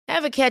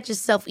Ever catch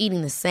yourself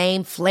eating the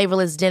same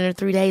flavorless dinner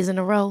 3 days in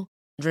a row?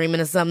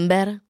 Dreaming of something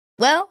better?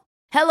 Well,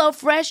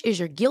 HelloFresh is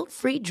your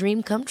guilt-free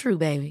dream come true,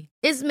 baby.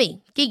 It's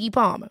me, Keke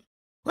Palmer.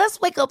 Let's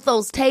wake up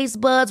those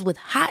taste buds with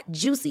hot,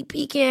 juicy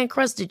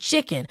pecan-crusted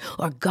chicken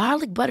or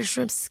garlic butter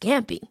shrimp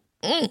scampi.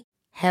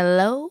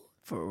 Hello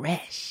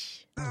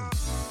Fresh.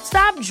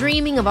 Stop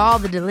dreaming of all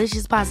the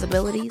delicious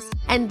possibilities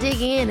and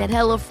dig in at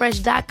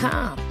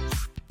HelloFresh.com.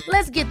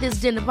 Let's get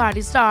this dinner party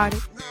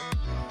started.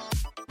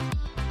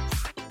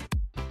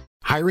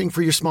 Hiring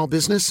for your small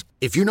business?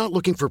 If you're not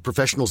looking for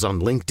professionals on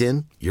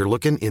LinkedIn, you're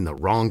looking in the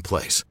wrong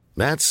place.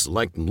 That's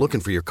like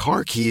looking for your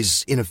car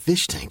keys in a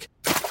fish tank.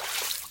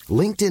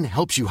 LinkedIn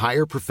helps you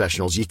hire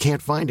professionals you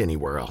can't find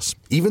anywhere else,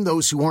 even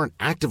those who aren't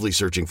actively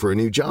searching for a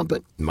new job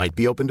but might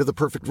be open to the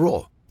perfect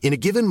role. In a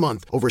given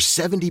month, over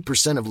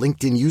 70% of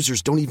LinkedIn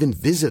users don't even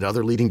visit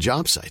other leading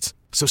job sites.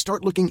 So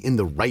start looking in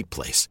the right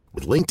place.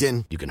 With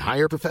LinkedIn, you can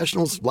hire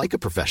professionals like a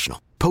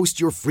professional.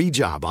 Post your free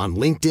job on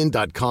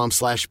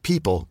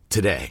linkedin.com/people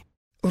today.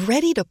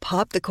 Ready to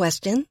pop the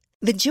question?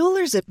 The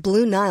jewelers at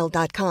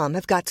BlueNile.com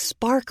have got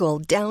sparkle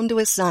down to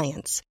a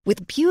science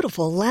with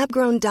beautiful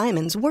lab-grown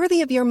diamonds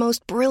worthy of your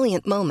most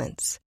brilliant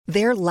moments.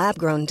 Their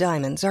lab-grown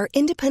diamonds are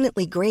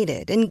independently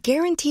graded and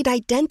guaranteed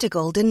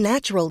identical to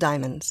natural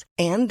diamonds,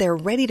 and they're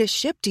ready to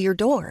ship to your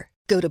door.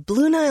 Go to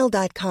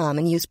BlueNile.com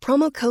and use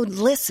promo code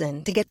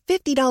LISTEN to get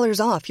 $50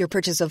 off your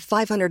purchase of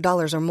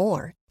 $500 or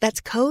more.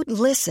 That's code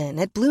LISTEN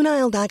at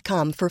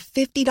BlueNile.com for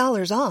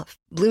 $50 off.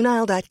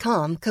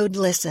 BlueNile.com, code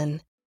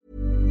LISTEN.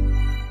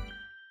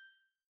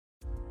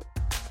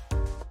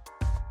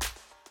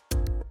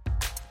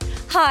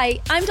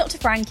 Hi, I'm Dr.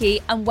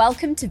 Frankie and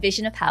welcome to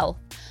Vision of Health,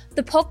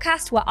 the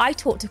podcast where I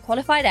talk to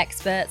qualified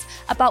experts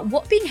about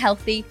what being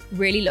healthy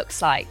really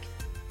looks like.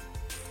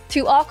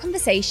 Through our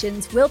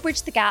conversations, we'll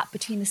bridge the gap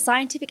between the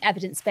scientific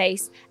evidence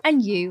base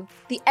and you,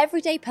 the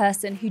everyday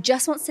person who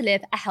just wants to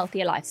live a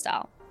healthier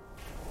lifestyle.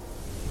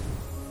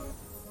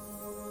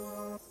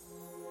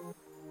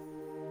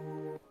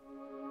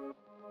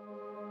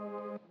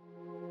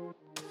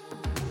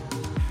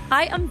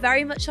 I am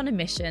very much on a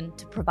mission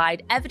to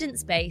provide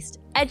evidence-based,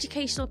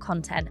 educational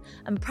content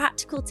and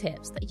practical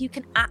tips that you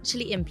can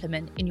actually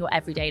implement in your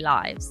everyday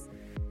lives.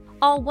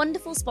 Our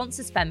wonderful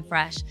sponsors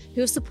FemFresh,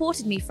 who have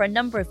supported me for a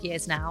number of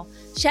years now,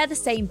 share the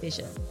same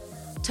vision: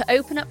 to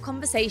open up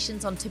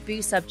conversations on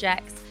taboo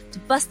subjects, to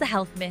bust the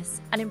health myths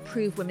and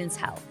improve women's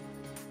health.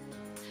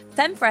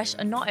 FemFresh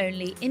are not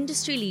only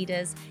industry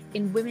leaders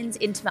in women's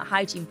intimate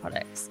hygiene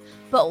products,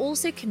 but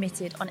also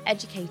committed on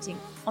educating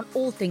on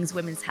all things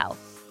women's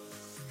health.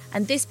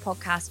 And this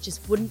podcast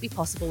just wouldn't be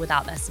possible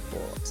without their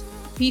support,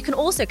 who you can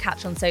also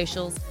catch on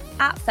socials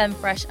at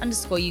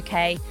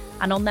femfresh_UK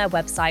and on their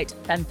website,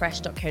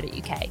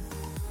 femfresh.co.uk.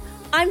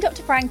 I'm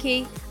Dr.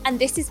 Frankie, and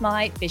this is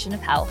my Vision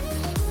of Health.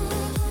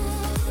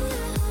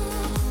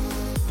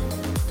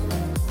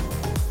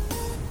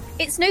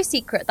 It's no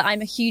secret that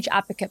I'm a huge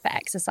advocate for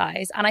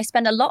exercise, and I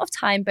spend a lot of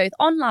time both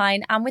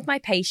online and with my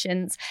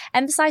patients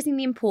emphasising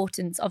the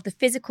importance of the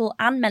physical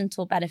and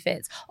mental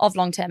benefits of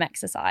long-term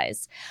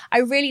exercise. I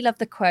really love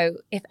the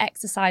quote, "If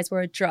exercise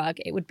were a drug,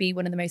 it would be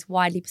one of the most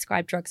widely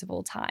prescribed drugs of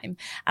all time."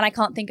 And I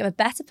can't think of a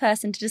better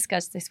person to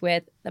discuss this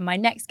with than my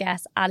next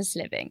guest, Alice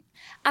Living.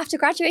 After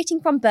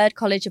graduating from Byrd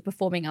College of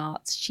Performing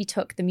Arts, she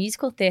took the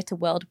musical theatre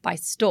world by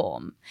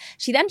storm.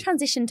 She then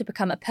transitioned to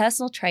become a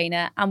personal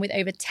trainer, and with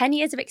over 10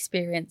 years of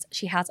experience,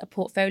 she has a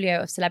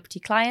portfolio of celebrity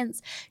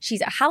clients.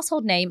 She's a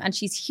household name and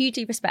she's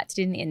hugely respected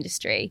in the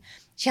industry.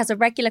 She has a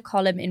regular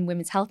column in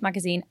Women's Health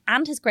magazine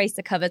and has graced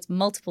the covers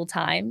multiple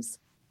times.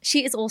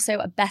 She is also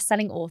a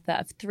best-selling author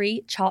of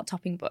 3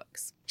 chart-topping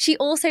books. She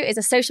also is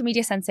a social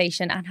media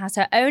sensation and has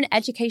her own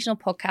educational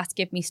podcast,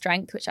 Give Me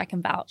Strength, which I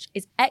can vouch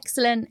is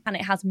excellent and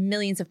it has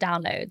millions of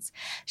downloads.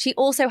 She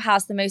also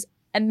has the most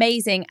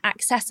amazing,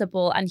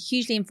 accessible and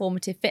hugely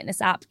informative fitness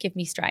app, Give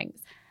Me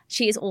Strength.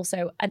 She is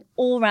also an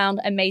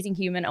all-round amazing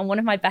human and one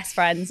of my best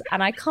friends,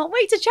 and I can't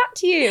wait to chat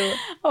to you.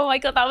 Oh my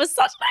God, that was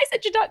such a nice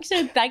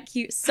introduction. Thank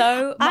you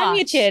so much. I'm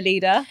your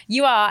cheerleader.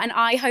 You are, and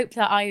I hope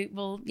that I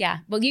will,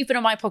 well, you've been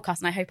on my podcast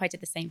and I hope I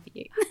did the same for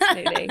you.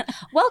 Absolutely.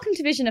 Welcome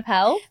to Vision of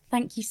Health.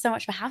 Thank you so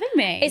much for having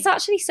me. It's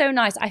actually so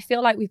nice. I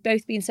feel like we've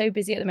both been so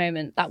busy at the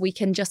moment that we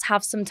can just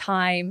have some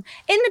time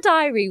in the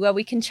diary where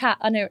we can chat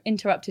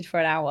uninterrupted for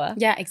an hour.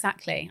 Yeah,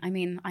 exactly. I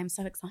mean, I'm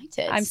so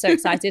excited. I'm so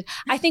excited.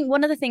 I think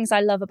one of the things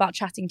I love about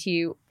chatting to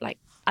you, like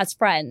as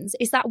friends,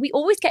 is that we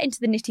always get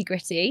into the nitty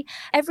gritty.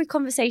 Every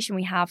conversation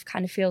we have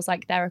kind of feels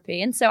like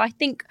therapy. And so I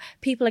think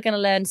people are going to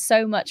learn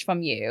so much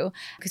from you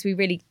because we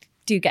really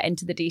do get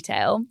into the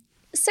detail.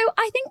 So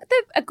I think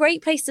a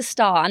great place to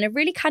start and a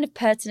really kind of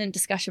pertinent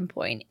discussion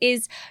point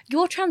is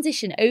your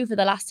transition over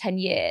the last 10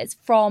 years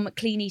from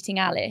Clean Eating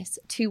Alice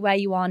to where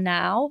you are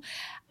now.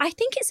 I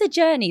think it's a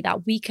journey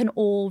that we can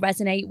all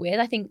resonate with.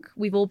 I think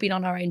we've all been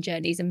on our own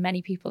journeys and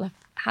many people have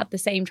had the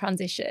same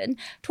transition.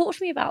 Talk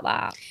to me about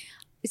that.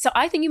 So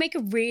I think you make a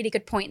really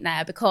good point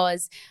there,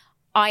 because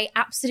I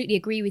absolutely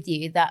agree with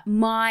you that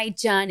my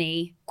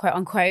journey, quote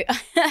unquote,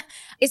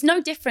 is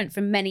no different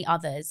from many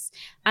others.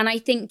 And I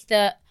think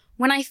that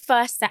when I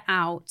first set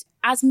out,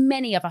 as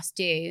many of us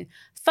do,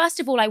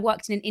 first of all, I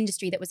worked in an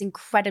industry that was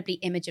incredibly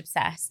image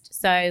obsessed.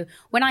 So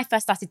when I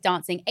first started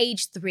dancing,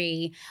 age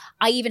 3,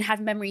 I even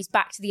had memories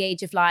back to the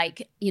age of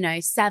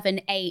 7,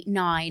 8,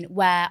 9,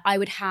 where I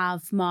would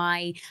have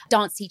my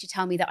dance teacher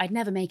tell me that I'd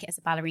never make it as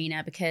a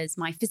ballerina because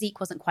my physique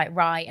wasn't quite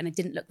right and I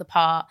didn't look the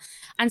part.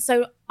 And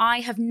so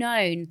I have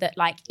known that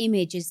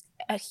image is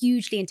a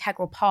hugely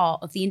integral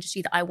part of the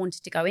industry that I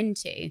wanted to go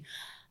into.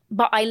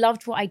 But I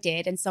loved what I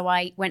did. And so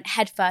I went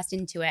headfirst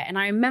into it. And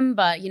I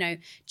remember,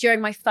 during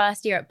my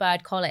first year at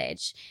Bird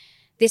College,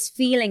 this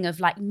feeling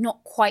of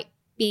not quite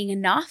being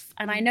enough.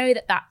 And I know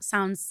that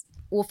sounds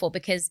awful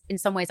because in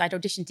some ways I'd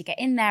auditioned to get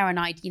in there and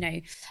I'd,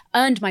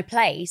 earned my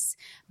place.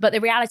 But the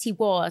reality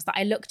was that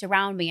I looked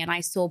around me and I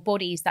saw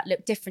bodies that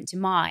looked different to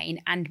mine.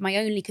 And my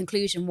only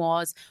conclusion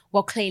was,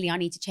 well, clearly I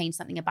need to change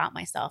something about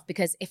myself,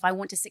 because if I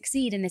want to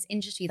succeed in this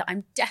industry that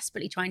I'm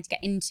desperately trying to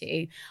get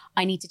into,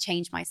 I need to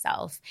change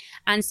myself.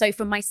 And so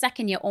from my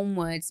second year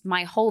onwards,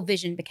 my whole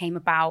vision became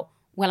about,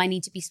 well, I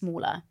need to be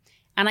smaller.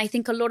 And I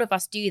think a lot of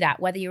us do that,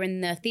 whether you're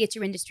in the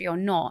theatre industry or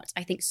not.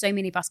 I think so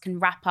many of us can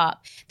wrap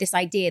up this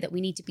idea that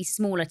we need to be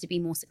smaller to be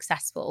more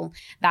successful,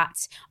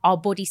 that our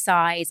body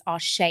size,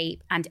 our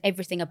shape, and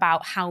everything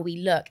about how we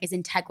look is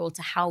integral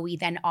to how we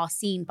then are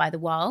seen by the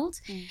world.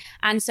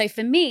 And so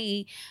for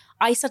me,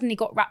 I suddenly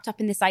got wrapped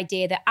up in this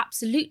idea that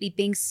absolutely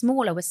being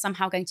smaller was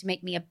somehow going to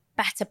make me a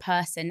better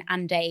person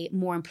and a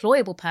more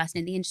employable person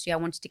in the industry I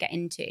wanted to get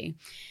into.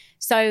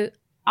 So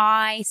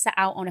I set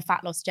out on a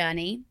fat loss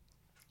journey.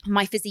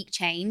 My physique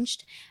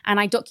changed and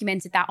I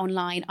documented that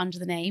online under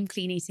the name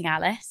Clean Eating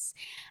Alice.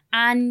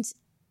 And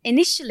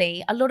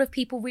initially, a lot of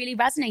people really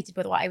resonated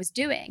with what I was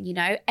doing.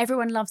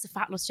 Everyone loves a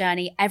fat loss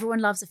journey. Everyone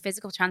loves a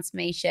physical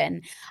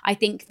transformation. I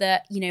think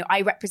that,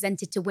 I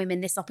represented to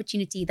women this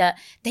opportunity that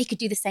they could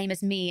do the same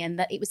as me and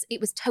that it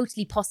was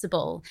totally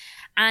possible.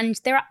 And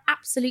there are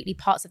absolutely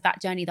parts of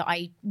that journey that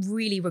I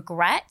really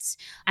regret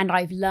and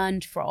I've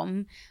learned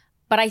from.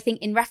 But I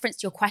think in reference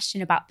to your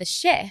question about the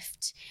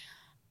shift,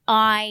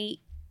 I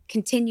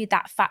continued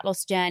that fat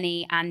loss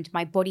journey and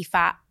my body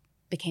fat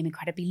became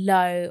incredibly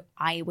low.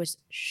 I was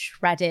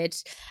shredded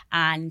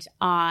and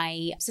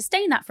I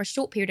sustained that for a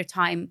short period of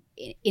time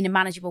in a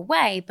manageable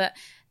way. But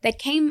there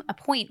came a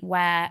point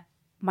where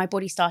my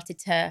body started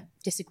to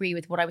disagree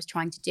with what I was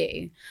trying to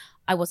do.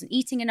 I wasn't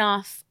eating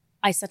enough.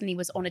 I suddenly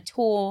was on a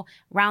tour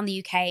around the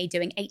UK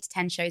doing 8 to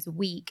 10 shows a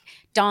week,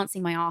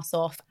 dancing my ass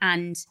off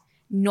and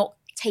not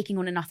taking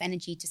on enough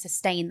energy to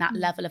sustain that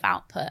level of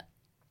output.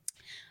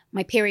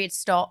 My period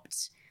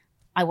stopped.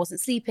 I wasn't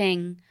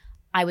sleeping.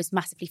 I was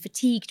massively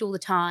fatigued all the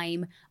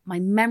time. My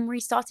memory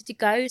started to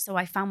go. So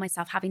I found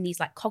myself having these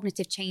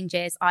cognitive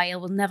changes. I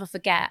will never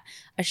forget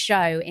a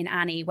show in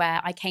Annie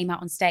where I came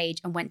out on stage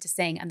and went to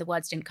sing and the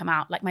words didn't come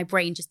out. My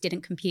brain just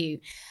didn't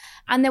compute.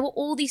 And there were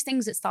all these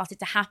things that started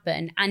to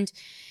happen. And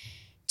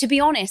to be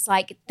honest,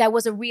 there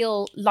was a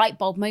real light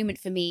bulb moment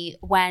for me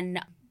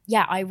when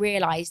I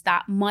realized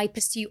that my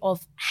pursuit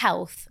of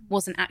health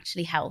wasn't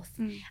actually health.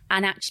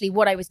 And actually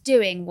what I was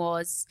doing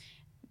was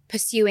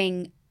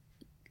pursuing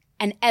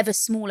an ever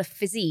smaller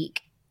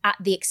physique at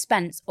the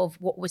expense of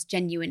what was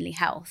genuinely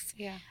health.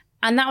 Yeah.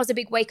 And that was a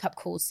big wake-up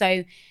call.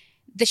 So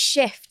the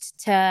shift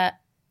to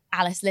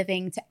Alice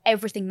Living, to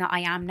everything that I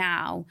am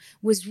now,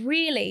 was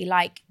really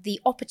the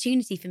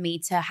opportunity for me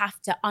to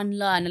have to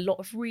unlearn a lot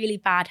of really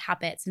bad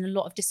habits and a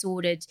lot of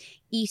disordered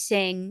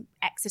eating,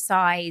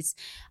 exercise,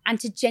 and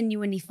to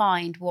genuinely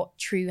find what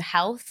true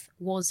health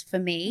was for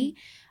me.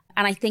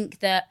 And I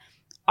think that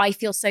I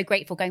feel so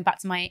grateful, going back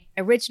to my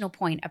original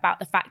point about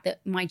the fact that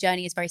my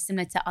journey is very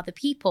similar to other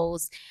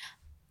people's,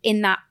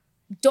 in that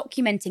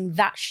documenting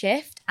that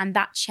shift and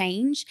that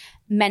change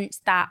meant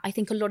that I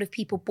think a lot of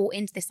people bought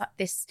into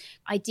this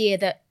idea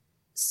that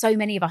so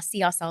many of us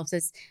see ourselves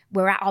as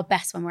we're at our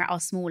best when we're at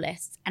our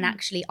smallest. And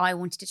actually, I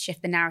wanted to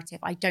shift the narrative.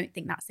 I don't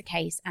think that's the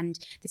case. And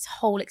this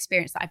whole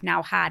experience that I've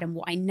now had and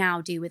what I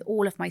now do with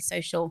all of my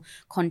social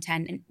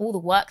content and all the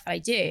work that I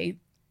do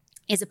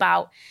is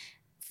about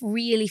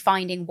really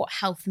finding what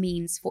health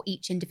means for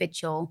each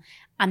individual,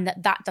 and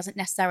that doesn't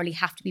necessarily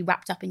have to be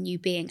wrapped up in you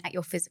being at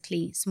your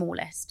physically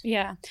smallest.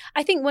 Yeah.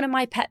 I think one of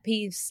my pet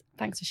peeves,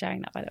 thanks for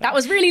sharing that, by the way. That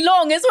was really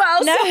long as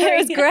well. No, sorry. it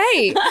was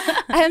great.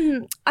 I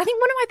think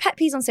one of my pet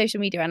peeves on social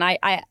media, and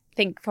I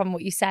think from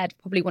what you said,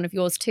 probably one of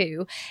yours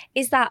too,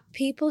 is that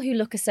people who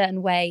look a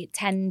certain way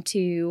tend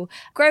to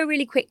grow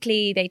really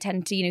quickly. They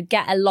tend to,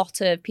 get a lot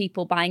of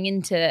people buying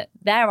into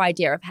their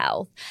idea of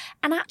health.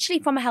 And actually,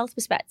 from a health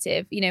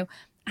perspective,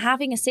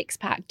 having a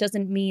six-pack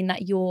doesn't mean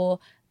that you're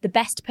the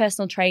best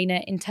personal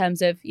trainer in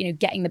terms of,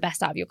 getting the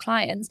best out of your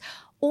clients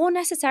or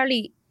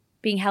necessarily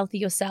being healthy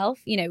yourself.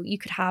 You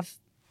could have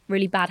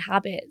really bad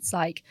habits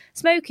like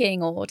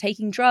smoking or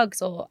taking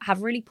drugs or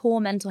have really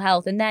poor mental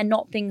health, and they're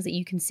not things that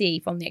you can see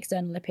from the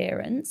external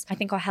appearance. I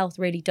think our health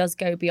really does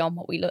go beyond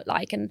what we look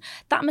like, and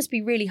that must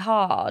be really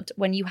hard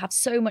when you have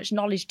so much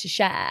knowledge to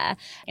share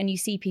and you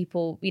see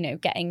people,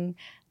 getting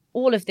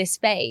all of this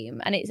fame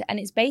and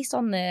it's based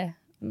on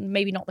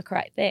maybe not the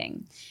correct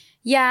thing.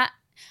 Yeah,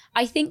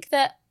 I think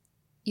that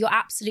you're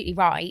absolutely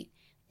right.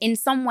 In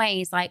some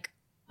ways, like,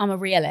 I'm a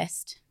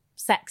realist.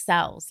 Sex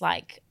sells.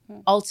 Like,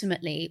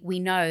 ultimately, we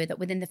know that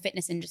within the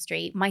fitness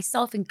industry,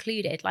 myself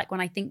included, like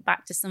when I think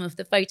back to some of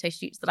the photo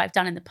shoots that I've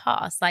done in the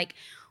past, like,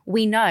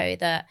 we know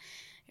that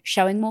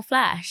showing more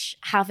flesh,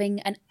 having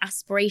an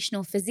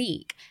aspirational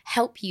physique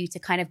help you to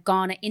kind of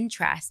garner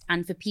interest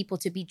and for people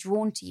to be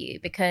drawn to you,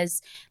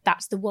 because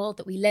that's the world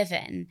that we live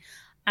in.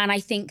 And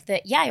I think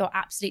that, yeah, you're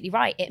absolutely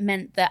right. It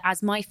meant that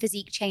as my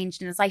physique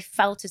changed and as I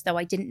felt as though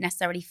I didn't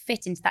necessarily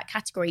fit into that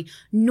category,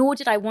 nor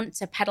did I want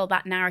to peddle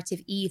that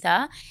narrative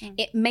either,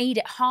 it made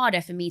it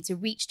harder for me to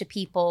reach to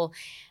people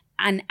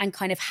and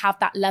kind of have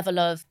that level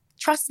of,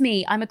 trust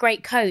me, I'm a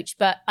great coach,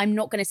 but I'm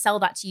not going to sell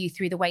that to you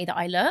through the way that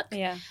I look.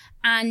 Yeah.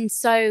 And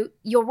so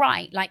you're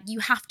right. Like, you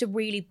have to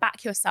really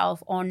back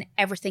yourself on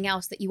everything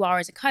else that you are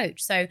as a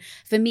coach. So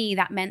for me,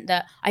 that meant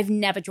that I've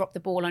never dropped the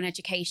ball on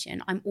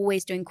education. I'm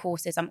always doing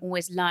courses. I'm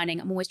always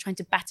learning. I'm always trying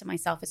to better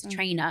myself as a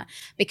trainer,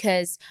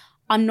 because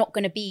I'm not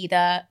going to be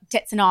the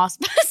tits and ass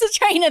as a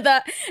trainer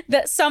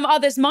that some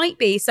others might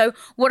be. So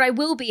what I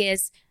will be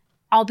is,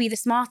 I'll be the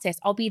smartest.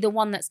 I'll be the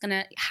one that's going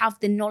to have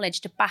the knowledge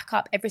to back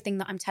up everything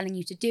that I'm telling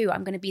you to do.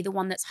 I'm going to be the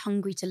one that's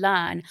hungry to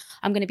learn.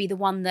 I'm going to be the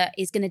one that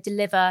is going to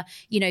deliver,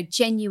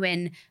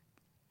 genuine,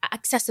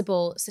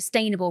 accessible,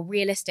 sustainable,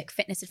 realistic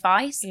fitness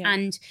advice. Yeah.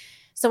 And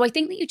so I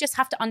think that you just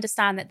have to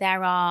understand that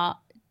there are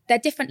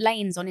different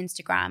lanes on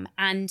Instagram,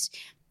 and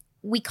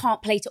we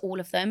can't play to all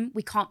of them.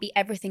 We can't be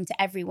everything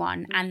to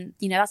everyone. And,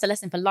 that's a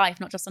lesson for life,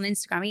 not just on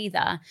Instagram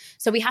either.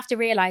 So we have to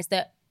realize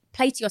that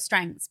play to your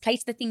strengths, play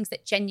to the things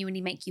that genuinely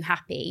make you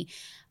happy.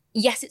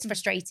 Yes, it's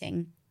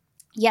frustrating.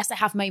 Yes, I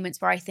have moments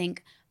where I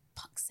think,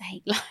 fuck's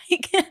sake,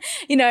 like,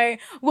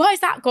 why has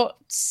that got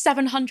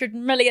 700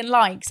 million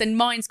likes and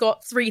mine's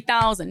got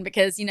 3,000?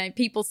 Because,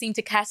 people seem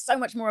to care so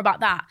much more about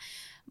that.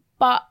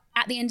 But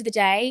at the end of the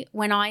day,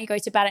 when I go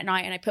to bed at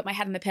night and I put my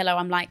head on the pillow,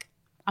 I'm like,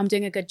 I'm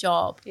doing a good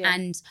job. Yeah.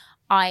 And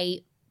I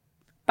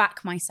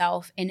back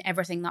myself in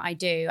everything that I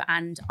do,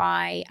 and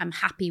I am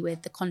happy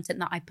with the content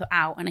that I put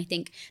out. And I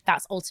think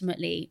that's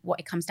ultimately what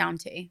it comes down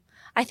to.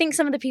 I think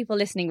some of the people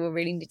listening will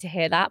really need to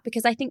hear that,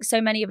 because I think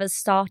so many of us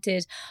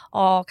started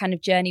our kind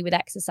of journey with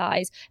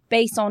exercise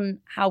based on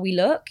how we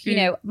look.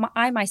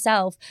 I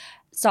myself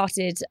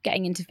started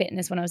getting into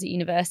fitness when I was at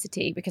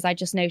university because I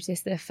just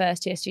noticed the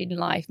first year student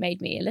life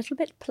made me a little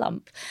bit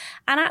plump.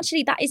 And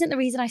actually, that isn't the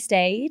reason I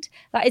stayed.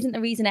 That isn't the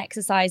reason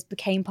exercise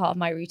became part of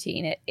my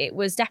routine. It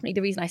was definitely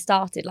the reason I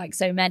started, like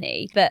so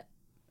many. But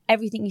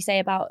everything you say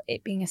about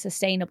it being a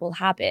sustainable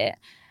habit,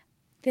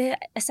 the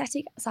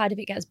aesthetic side of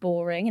it gets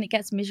boring and it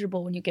gets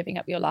miserable when you're giving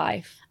up your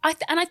life.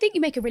 And I think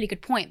you make a really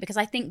good point, because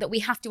I think that we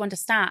have to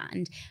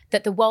understand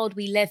that the world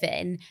we live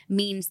in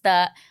means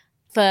that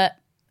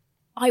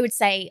I would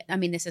say,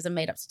 this is a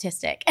made up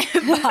statistic,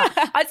 but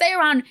I'd say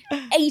around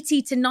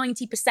 80 to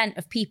 90%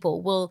 of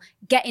people will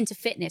get into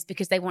fitness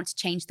because they want to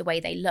change the way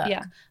they look.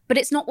 Yeah. But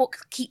it's not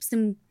what keeps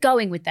them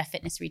going with their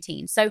fitness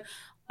routine. So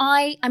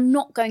I am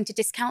not going to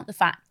discount the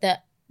fact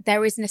that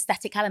there is an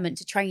aesthetic element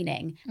to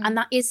training, and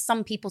that is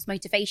some people's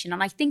motivation.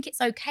 And I think it's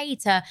okay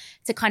to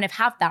kind of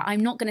have that.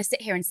 I'm not going to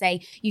sit here and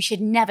say you should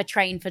never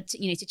train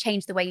to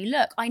change the way you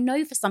look. I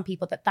know for some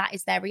people that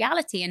is their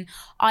reality, and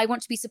I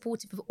want to be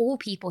supportive of all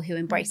people who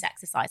embrace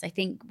exercise. I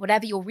think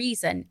whatever your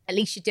reason, at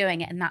least you're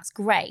doing it, and that's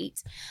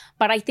great.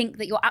 But I think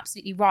that you're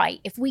absolutely right.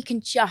 If we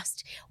can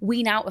just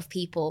wean out of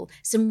people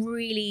some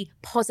really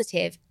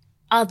positive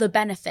other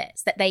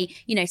benefits that they,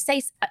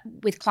 say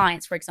with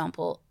clients, for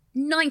example,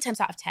 9 times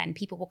out of 10,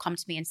 people will come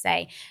to me and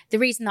say, the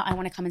reason that I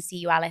want to come and see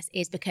you, Alice,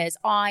 is because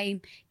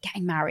I'm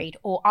getting married,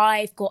 or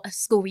I've got a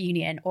school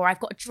reunion, or I've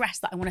got a dress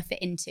that I want to fit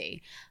into.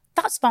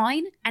 That's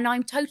fine. And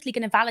I'm totally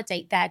going to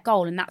validate their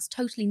goal. And that's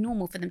totally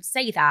normal for them to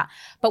say that.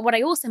 But what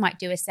I also might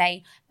do is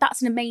say, that's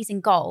an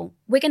amazing goal.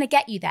 We're going to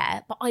get you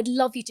there. But I'd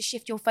love you to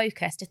shift your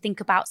focus to think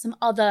about some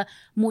other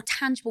more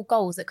tangible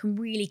goals that can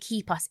really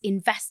keep us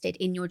invested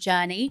in your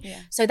journey.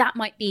 Yeah. So that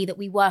might be that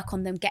we work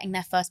on them getting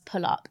their first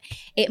pull-up.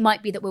 It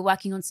might be that we're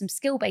working on some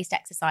skill-based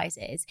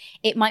exercises.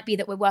 It might be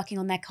that we're working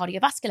on their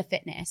cardiovascular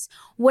fitness.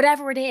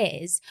 Whatever it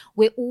is,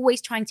 we're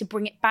always trying to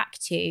bring it back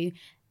to,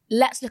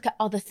 let's look at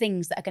other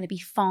things that are going to be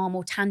far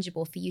more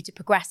tangible for you to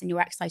progress in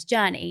your exercise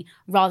journey,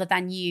 rather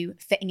than you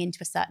fitting into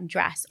a certain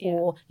dress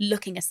or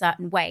looking a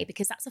certain way,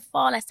 because that's a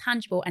far less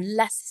tangible and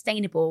less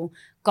sustainable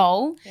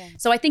goal. Yeah.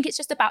 So I think it's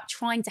just about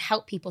trying to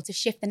help people to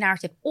shift the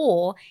narrative,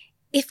 or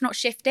if not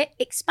shift it,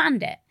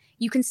 expand it.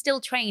 You can still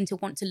train to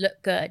want to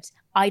look good.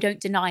 I don't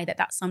deny that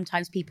that's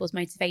sometimes people's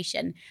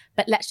motivation,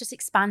 but let's just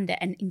expand it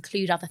and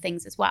include other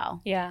things as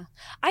well. Yeah.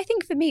 I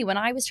think for me, when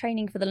I was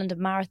training for the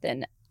London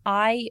Marathon,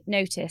 I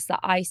noticed that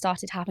I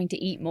started having to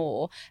eat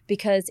more,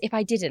 because if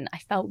I didn't, I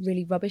felt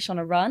really rubbish on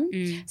a run.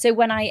 So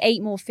when I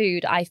ate more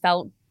food, I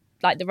felt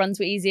like the runs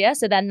were easier.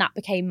 So then that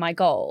became my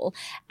goal.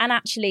 And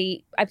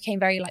actually, I became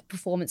very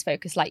performance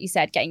focused. Like you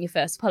said, getting your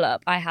first pull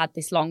up, I had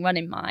this long run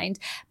in mind.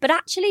 But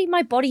actually,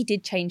 my body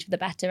did change for the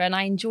better, and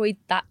I enjoyed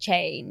that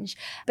change.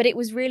 But it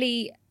was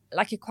really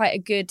quite a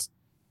good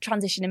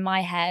transition in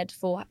my head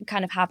for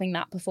kind of having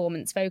that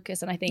performance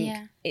focus. And I think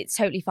it's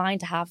totally fine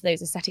to have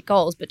those aesthetic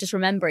goals, but just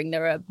remembering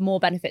there are more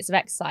benefits of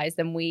exercise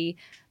than we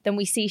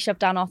see shoved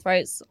down our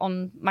throats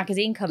on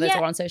magazine covers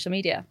or on social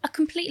media.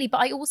 Completely.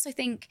 But I also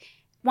think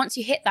once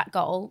you hit that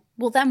goal,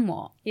 well, then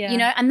what? Yeah. You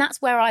know, and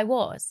that's where I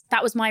was.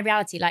 That was my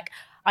reality. Like,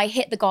 I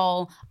hit the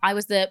goal. I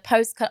was the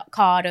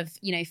postcard of,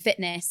 you know,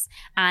 fitness,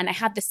 and I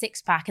had the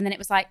six pack, and then it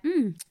was like,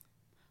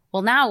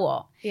 well, now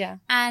what? Yeah.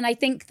 And I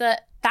think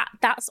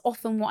that's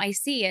often what I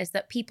see, is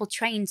that people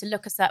train to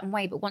look a certain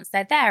way, but once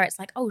they're there, it's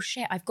like, oh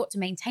shit, I've got to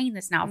maintain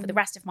this now for the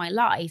rest of my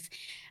life.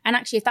 And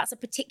actually, if that's a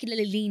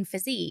particularly lean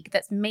physique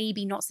that's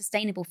maybe not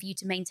sustainable for you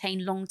to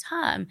maintain long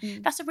term,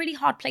 that's a really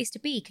hard place to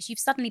be, because you've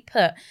suddenly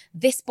put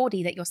this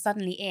body that you're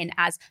suddenly in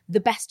as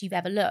the best you've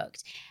ever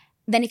looked.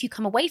 Then if you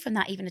come away from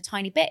that even a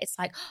tiny bit, it's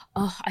like,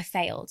 oh, I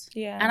failed.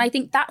 Yeah. And I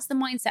think that's the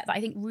mindset that I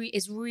think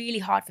is really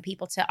hard for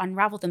people to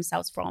unravel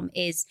themselves from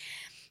is,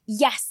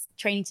 yes,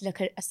 training to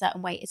look a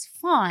certain way is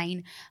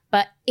fine,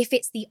 but if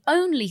it's the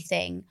only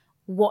thing,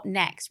 what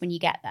next when you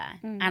get there?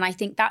 And I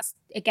think that's,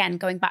 again,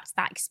 going back to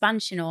that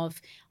expansion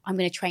of I'm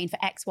going to train for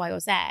X, Y, or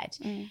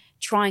Z,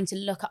 trying to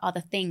look at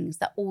other things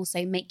that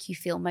also make you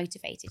feel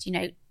motivated. You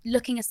know,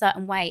 looking a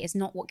certain way is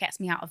not what gets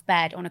me out of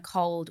bed on a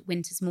cold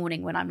winter's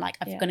morning when I'm like,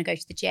 I'm going to go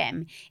to the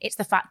gym. It's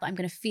the fact that I'm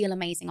going to feel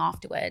amazing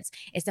afterwards.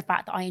 It's the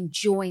fact that I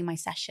enjoy my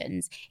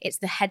sessions. It's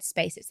the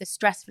headspace. It's the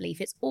stress relief.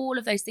 It's all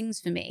of those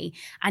things for me.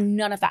 And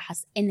none of that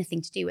has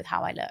anything to do with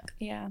how I look.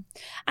 Yeah.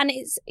 And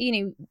it's, you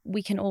know,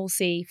 we can all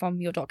see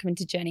from your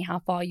documented journey how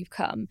far you've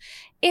come.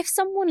 If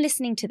someone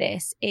listening to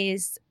this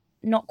is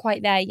not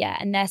quite there yet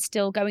and they're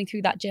still going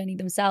through that journey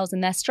themselves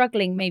and they're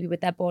struggling maybe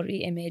with their body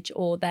image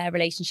or their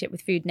relationship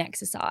with food and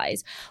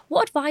exercise,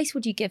 what advice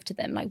would you give to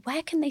them? Like,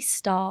 where can they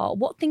start?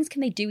 What things can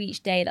they do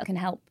each day that can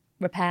help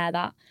repair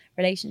that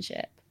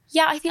relationship?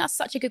 Yeah, I think that's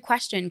such a good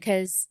question,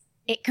 because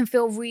it can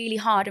feel really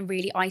hard and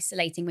really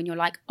isolating when you're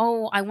like,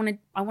 oh, I want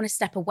to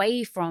step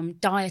away from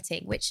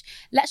dieting, which,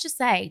 let's just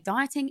say,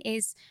 dieting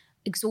is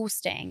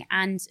exhausting.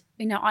 And,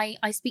 you know,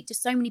 I speak to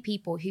so many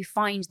people who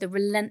find the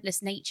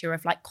relentless nature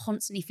of like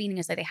constantly feeling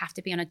as though they have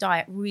to be on a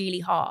diet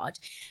really hard.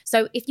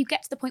 So if you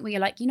get to the point where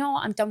you're like, you know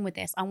what, I'm done with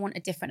this, I want a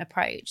different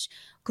approach,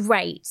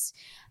 great.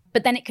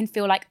 But then it can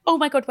feel like, oh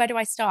my God, where do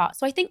I start?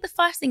 So I think the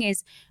first thing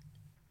is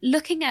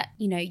looking at,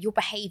 you know, your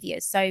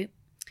behaviors. So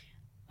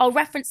I'll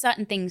reference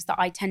certain things that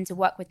I tend to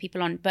work with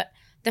people on. But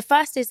the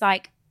first is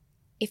like,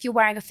 if you're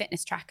wearing a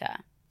fitness tracker,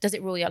 does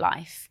it rule your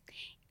life?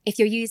 If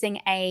you're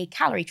using a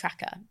calorie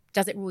tracker,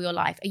 does it rule your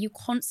life? Are you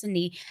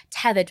constantly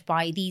tethered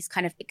by these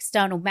kind of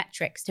external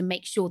metrics to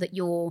make sure that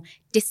you're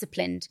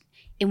disciplined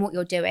in what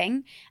you're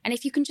doing? And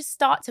if you can just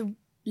start to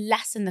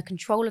lessen the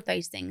control of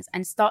those things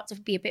and start to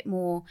be a bit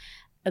more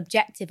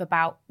objective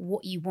about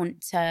what you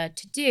want to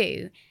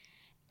do,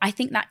 I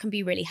think that can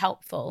be really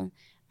helpful.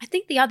 I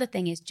think the other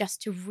thing is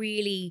just to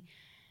really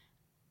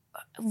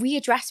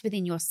readdress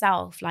within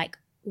yourself, like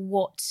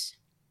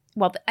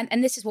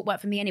and this is what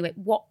worked for me anyway,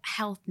 what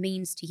health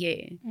means to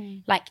you.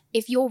 Like,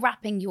 if you're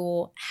wrapping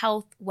your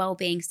health,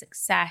 well-being,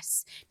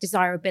 success,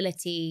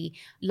 desirability,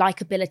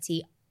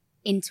 likability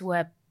into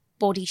a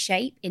body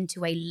shape,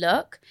 into a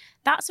look,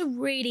 that's a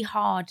really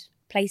hard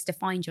place to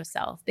find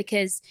yourself,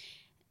 because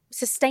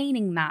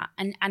sustaining that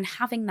and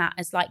having that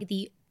as like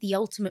the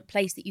ultimate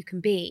place that you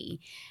can be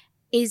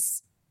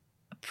is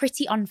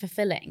pretty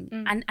unfulfilling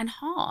and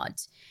hard.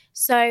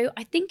 So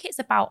I think it's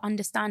about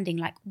understanding,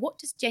 like, what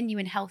does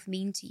genuine health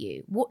mean to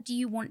you? What do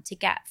you want to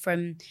get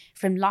from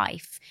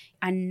life?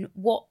 And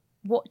what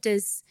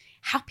does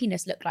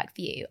happiness look like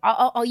for you?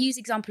 I'll use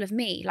example of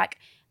me. Like,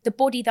 the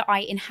body that I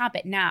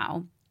inhabit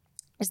now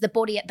is the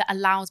body that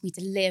allows me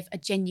to live a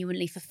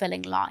genuinely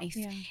fulfilling life.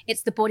 Yeah.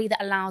 It's the body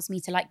that allows me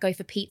to like go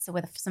for pizza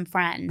with some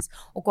friends,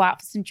 or go out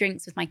for some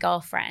drinks with my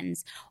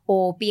girlfriends,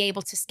 or be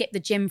able to skip the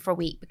gym for a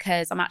week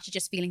because I'm actually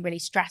just feeling really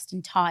stressed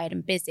and tired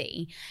and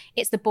busy.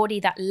 It's the body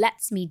that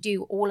lets me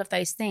do all of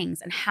those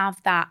things and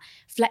have that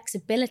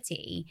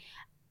flexibility.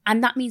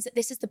 And that means that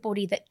this is the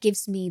body that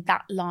gives me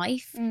that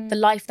life, the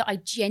life that I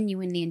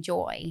genuinely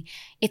enjoy.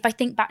 If I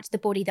think back to the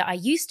body that I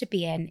used to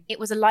be in, it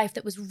was a life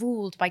that was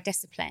ruled by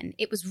discipline.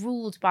 It was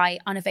ruled by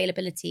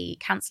unavailability,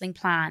 cancelling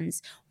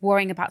plans,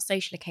 worrying about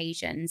social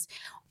occasions,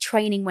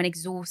 training when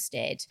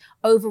exhausted,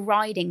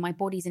 overriding my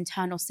body's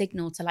internal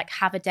signal to like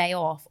have a day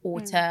off or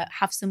to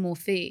have some more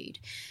food.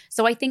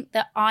 So I think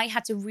that I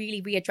had to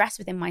really readdress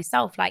within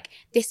myself, like,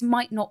 this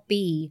might not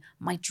be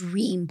my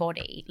dream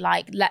body,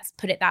 like, let's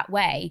put it that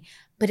way,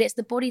 but it's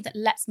the body that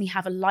lets me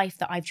have a life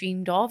that I've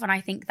dreamed of. And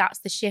I think that's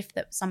the shift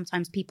that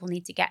sometimes people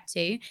need to get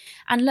to.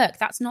 And look,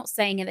 that's not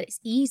saying that it's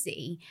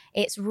easy.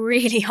 It's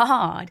really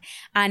hard.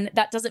 And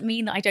that doesn't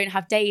mean that I don't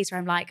have days where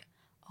I'm like,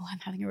 oh, I'm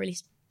having a really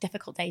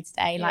difficult day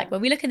today. Yeah. Like,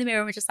 when we look in the mirror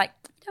and we're just like,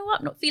 you know what,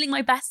 I'm not feeling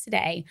my best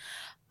today.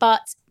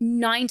 But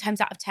 9 times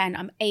out of 10,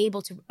 I'm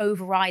able to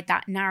override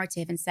that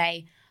narrative and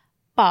say,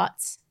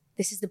 but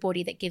this is the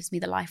body that gives me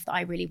the life that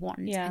I really want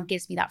Yeah. and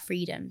gives me that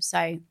freedom.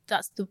 So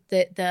that's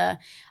the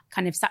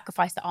kind of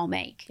sacrifice that I'll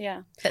make.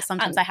 Yeah. That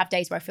sometimes I have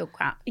days where I feel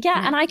crap.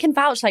 Yeah, and I can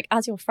vouch, like,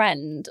 as your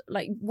friend,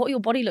 like, what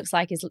your body looks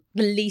like is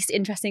the least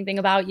interesting thing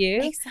about you.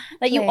 Exactly.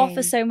 Like, you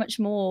offer so much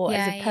more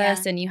as Yeah, a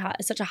person. You have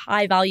such a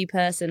high value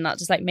person that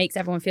just, like, makes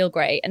everyone feel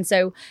great. And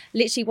so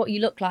literally what you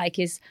look like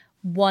is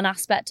one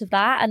aspect of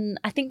that. And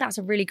I think that's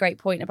a really great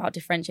point about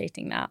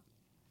differentiating that.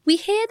 We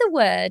hear the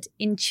word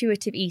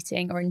intuitive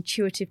eating or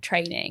intuitive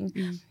training.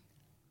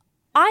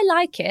 I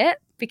like it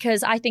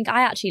because I think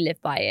I actually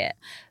live by it.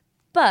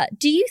 But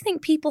do you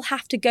think people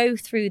have to go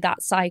through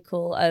that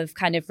cycle of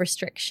kind of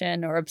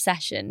restriction or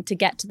obsession to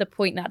get to the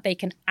point that they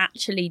can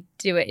actually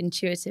do it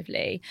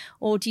intuitively?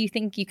 Or do you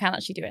think you can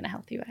actually do it in a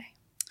healthy way?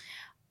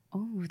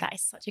 Oh, that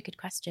is such a good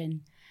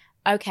question.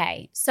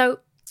 Okay, so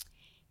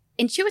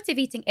intuitive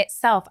eating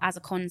itself as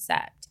a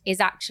concept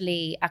is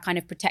actually a kind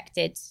of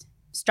protected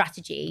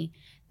strategy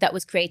that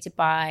was created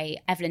by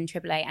Evelyn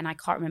Tribole, and I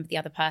can't remember the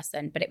other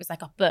person, but it was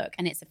like a book,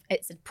 and it's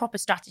a proper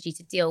strategy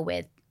to deal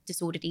with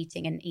disordered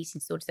eating and eating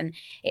disorders, and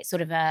it's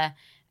sort of a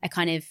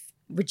kind of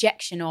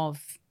rejection of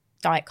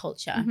diet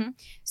culture.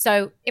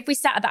 So if we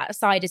set that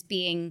aside as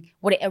being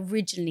what it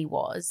originally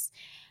was,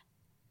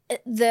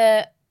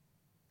 the,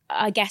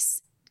 I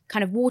guess,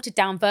 kind of watered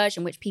down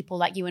version, which people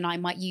like you and I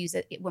might use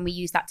when we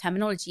use that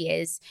terminology,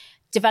 is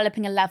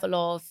developing a level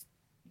of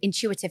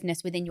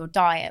intuitiveness within your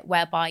diet,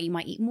 whereby you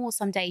might eat more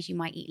some days, you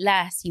might eat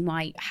less, you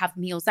might have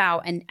meals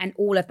out, and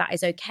all of that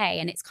is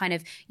okay. And it's kind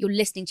of, you're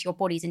listening to your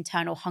body's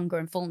internal hunger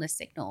and fullness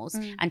signals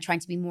and trying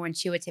to be more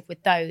intuitive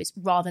with those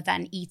rather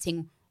than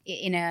eating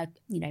in a,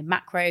 you know,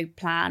 macro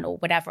plan or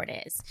whatever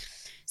it is.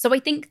 So I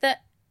think that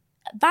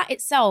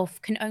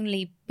itself can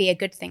only be a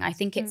good thing. I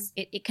think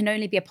it can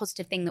only be a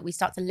positive thing that we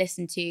start to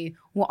listen to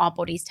what our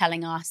body's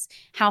telling us,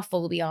 how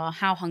full we are,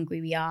 how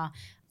hungry we are.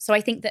 So I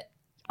think that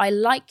I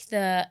like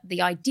the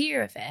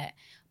idea of it,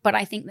 but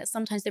I think that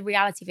sometimes the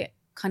reality of it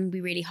can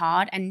be really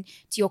hard. And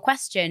to your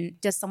question,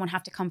 does someone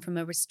have to come from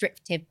a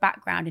restrictive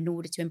background in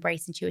order to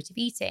embrace intuitive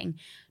eating?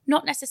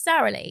 Not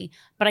necessarily,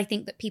 but I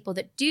think that people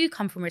that do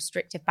come from a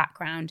restrictive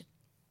background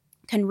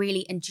can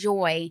really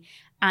enjoy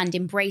and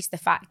embrace the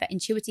fact that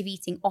intuitive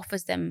eating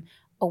offers them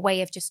a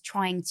way of just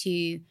trying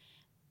to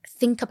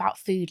think about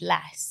food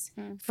less,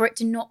 for it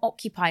to not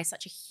occupy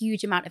such a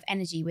huge amount of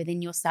energy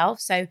within yourself.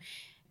 So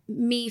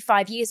me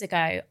 5 years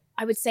ago,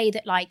 I would say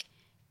that, like,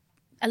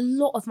 a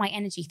lot of my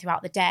energy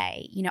throughout the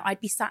day, you know, I'd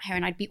be sat here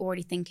and I'd be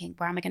already thinking,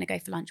 where am I going to go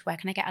for lunch? Where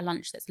can I get a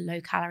lunch that's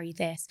low calorie?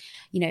 This,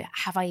 you know,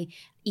 have I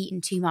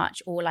eaten too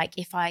much? Or like,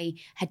 if I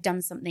had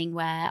done something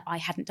where I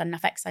hadn't done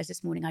enough exercise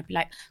this morning, I'd be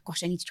like,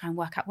 gosh, I need to try and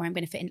work out where I'm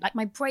going to fit in. Like,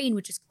 my brain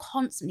would just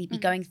constantly be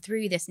going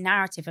through this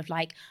narrative of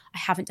like, I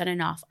haven't done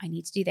enough. I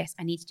need to do this.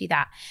 I need to do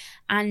that.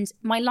 And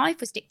my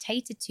life was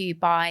dictated to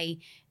by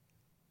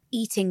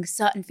eating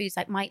certain foods.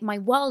 Like my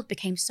world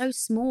became so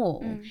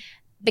small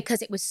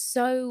because it was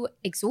so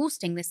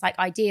exhausting, this like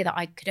idea that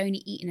I could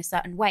only eat in a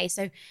certain way.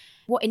 So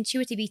what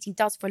intuitive eating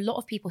does for a lot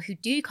of people who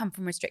do come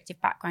from a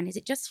restrictive background is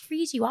it just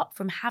frees you up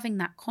from having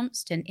that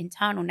constant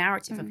internal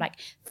narrative of like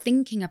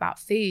thinking about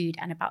food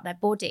and about their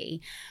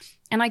body.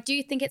 And I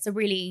do think it's a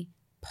really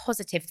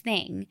positive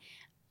thing.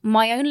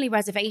 My only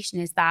reservation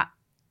is that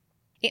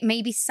it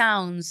maybe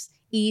sounds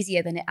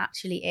easier than it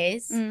actually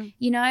is,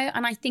 you know?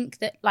 And I think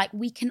that like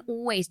we can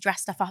always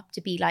dress stuff up to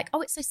be like,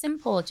 oh, it's so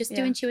simple, just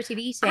do intuitive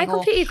eating. I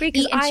completely agree,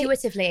 because eat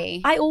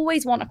intuitively. I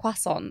always want a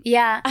croissant.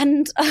 Yeah.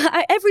 And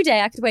every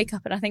day I could wake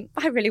up and I think,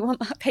 I really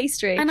want that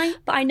pastry.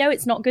 But I know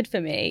it's not good for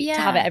me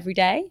to have it every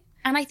day.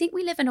 And I think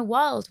we live in a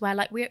world where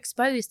like we're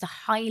exposed to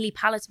highly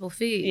palatable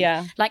food.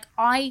 Yeah. Like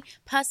I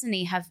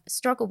personally have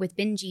struggled with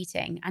binge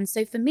eating. And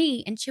so for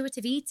me,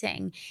 intuitive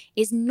eating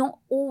is not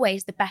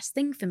always the best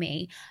thing for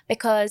me,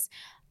 because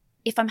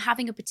if I'm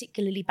having a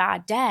particularly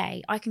bad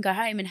day, I can go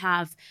home and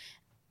have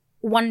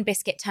one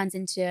biscuit turns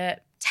into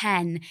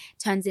 10,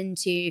 turns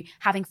into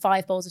having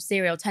 5 bowls of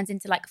cereal, turns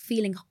into like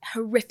feeling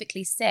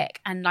horrifically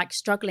sick and like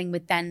struggling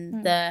with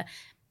then the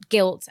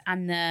guilt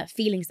and the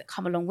feelings that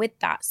come along with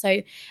that.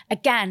 So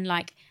again,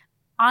 like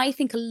I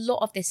think a lot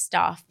of this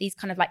stuff, these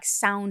kind of like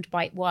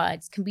soundbite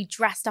words, can be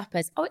dressed up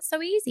as, oh, it's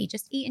so easy,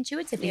 just eat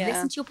intuitively,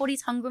 listen to your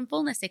body's hunger and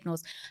fullness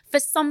signals. For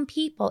some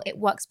people, it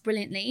works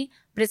brilliantly,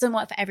 but it doesn't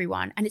work for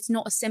everyone. And it's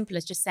not as simple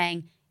as just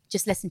saying,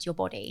 just listen to your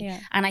body.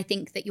 Yeah. And I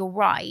think that you're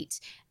right.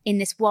 In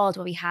this world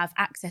where we have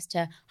access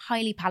to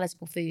highly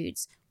palatable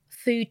foods,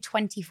 food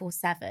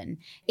 24/7,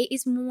 it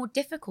is more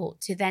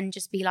difficult to then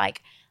just be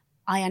like,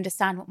 I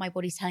understand what my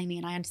body's telling me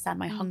and I understand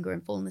my hunger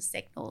and fullness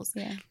signals.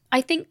 Yeah.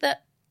 I think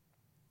that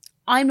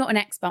I'm not an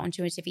expert on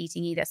intuitive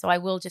eating either, so I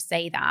will just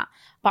say that.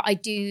 But I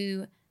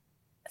do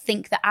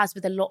think that, as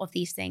with a lot of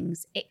these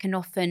things, it can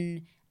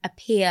often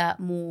appear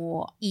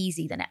more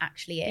easy than it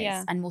actually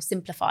is, and more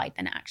simplified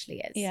than it actually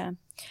is. Yeah.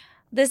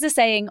 There's the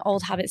saying,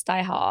 old habits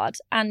die hard,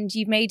 and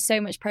you've made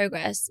so much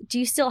progress. Do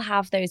you still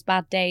have those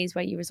bad days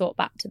where you resort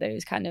back to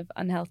those kind of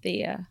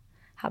unhealthy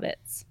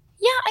habits?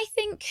 Yeah, I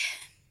think,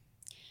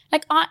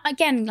 like,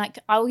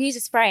 I'll use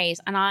this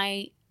phrase, and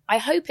I I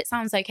hope it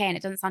sounds okay and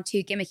it doesn't sound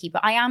too gimmicky,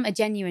 but I am a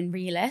genuine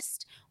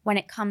realist when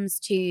it comes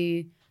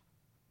to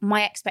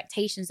my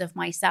expectations of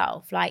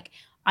myself. Like,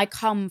 I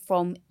come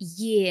from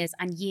years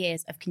and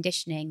years of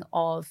conditioning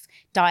of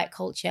diet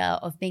culture,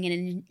 of being in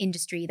an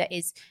industry that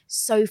is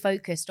so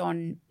focused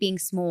on being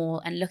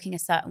small and looking a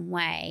certain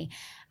way.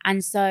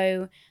 And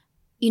so,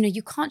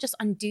 you can't just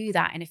undo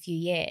that in a few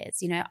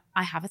years.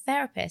 I have a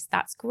therapist.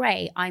 That's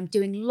great. I'm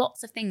doing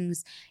lots of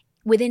things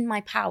within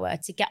my power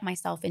to get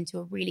myself into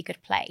a really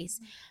good place.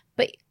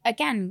 But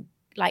again,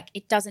 like,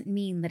 it doesn't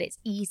mean that it's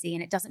easy,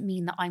 and it doesn't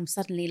mean that I'm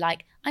suddenly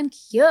like, I'm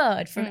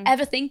cured from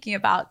ever thinking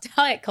about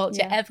diet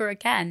culture ever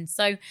again.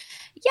 So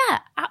yeah,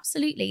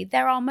 absolutely.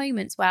 There are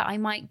moments where I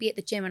might be at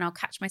the gym and I'll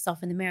catch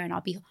myself in the mirror and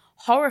I'll be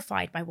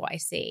horrified by what I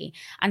see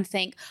and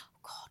think, oh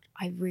God,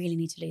 I really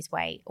need to lose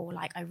weight, or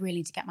like, I really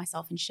need to get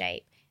myself in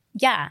shape.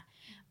 Yeah.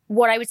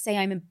 What I would say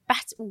I'm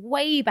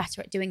way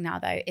better at doing now,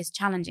 though, is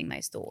challenging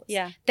those thoughts.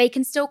 Yeah. They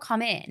can still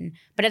come in,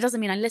 but it doesn't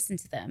mean I listen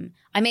to them.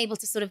 I'm able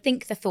to sort of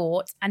think the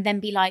thought and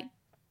then be like,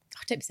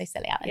 oh, don't be so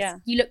silly, Alice. Yeah.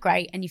 You look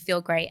great and you feel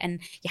great and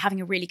you're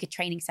having a really good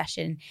training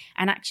session.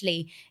 And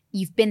actually,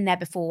 you've been there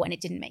before and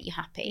it didn't make you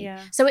happy.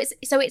 Yeah. So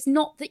it's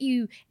not that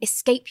you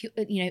escape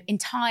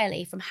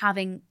entirely from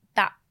having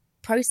that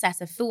process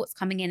of thoughts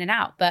coming in and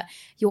out, but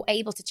you're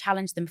able to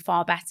challenge them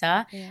far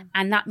better. Yeah.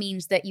 And that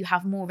means that you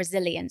have more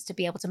resilience to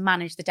be able to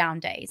manage the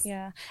down days.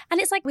 Yeah. And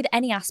it's like with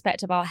any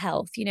aspect of our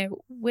health,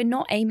 we're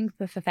not aiming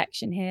for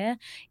perfection here.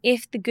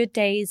 If the good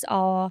days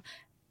are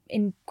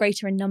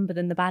greater in number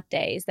than the bad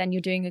days, then you're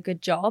doing a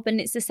good job.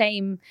 And it's the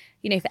same,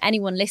 for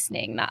anyone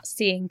listening that's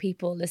seeing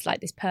people as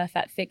like this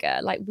perfect figure.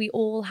 Like, we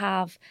all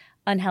have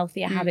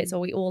unhealthier habits, or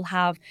we all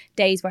have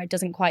days where it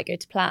doesn't quite go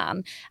to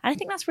plan. And I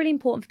think that's really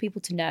important for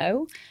people to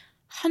know.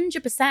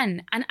 100%.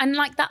 And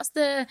like, that's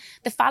the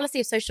fallacy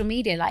of social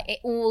media. Like, it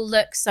all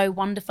looks so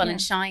wonderful and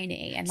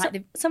shiny. And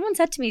like, someone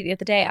said to me the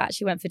other day, I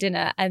actually went for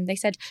dinner, and they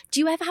said, do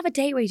you ever have a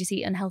day where you just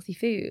eat unhealthy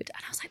food?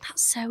 And I was like,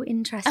 that's so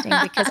interesting,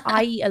 because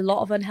I eat a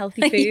lot of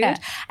unhealthy food. Yeah.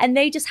 And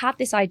they just had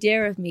this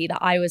idea of me that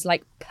I was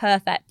like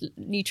perfect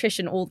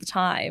nutrition all the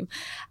time.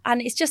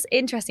 And it's just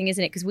interesting,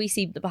 isn't it? Because we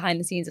see the behind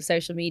the scenes of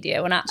social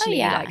media, when actually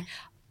like,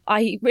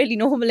 I eat really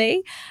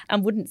normally,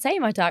 and wouldn't say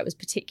my diet was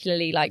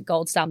particularly like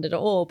gold standard at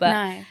all.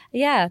 But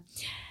yeah.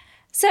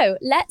 So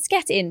let's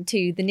get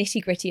into the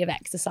nitty gritty of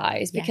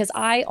exercise, because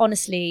I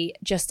honestly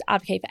just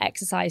advocate for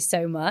exercise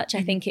so much.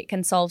 I think it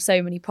can solve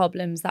so many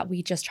problems that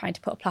we just trying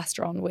to put a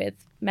plaster on with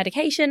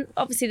medication.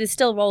 Obviously, there's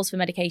still roles for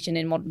medication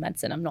in modern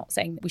medicine. I'm not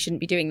saying that we shouldn't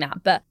be doing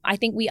that, but I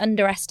think we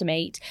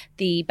underestimate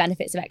the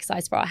benefits of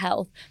exercise for our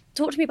health.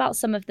 Talk to me about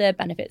some of the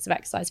benefits of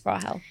exercise for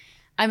our health.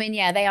 I mean,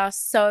 yeah, they are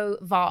so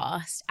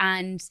vast.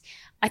 And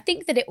I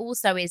think that it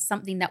also is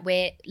something that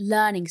we're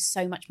learning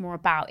so much more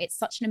about. It's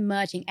such an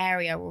emerging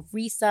area of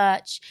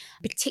research,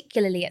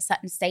 particularly at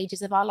certain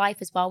stages of our life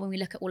as well. When we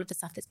look at all of the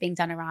stuff that's being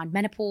done around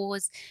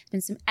menopause, there's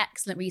been some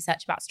excellent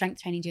research about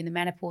strength training during the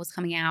menopause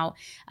coming out.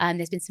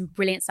 There's been some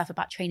brilliant stuff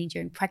about training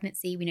during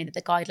pregnancy. We know that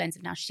the guidelines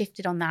have now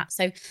shifted on that.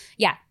 So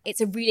yeah,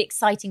 it's a really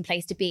exciting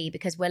place to be,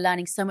 because we're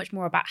learning so much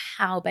more about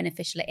how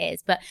beneficial it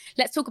is. But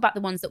let's talk about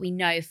the ones that we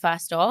know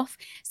first off.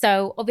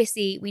 So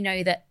obviously, we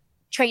know that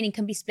training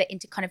can be split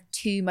into kind of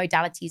two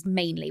modalities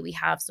mainly. We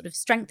have sort of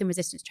strength and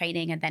resistance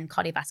training, and then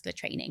cardiovascular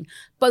training,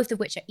 both of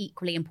which are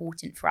equally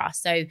important for us.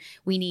 So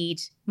we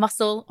need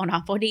muscle on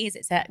our bodies.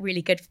 It's a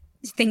really good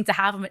thing to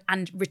have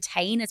and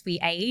retain as we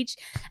age.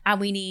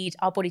 And we need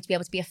our body to be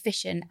able to be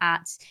efficient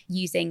at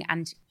using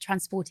and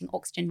transporting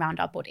oxygen around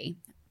our body.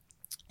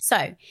 So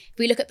if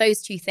we look at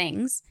those two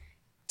things,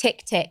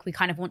 tick, tick, we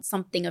kind of want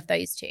something of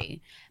those two.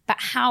 But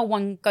how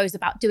one goes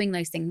about doing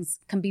those things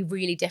can be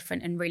really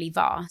different and really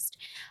vast.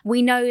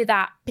 We know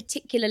that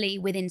particularly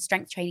within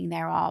strength training,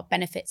 there are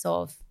benefits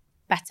of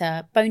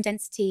better bone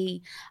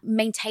density,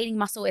 maintaining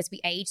muscle as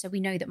we age. So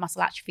we know that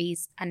muscle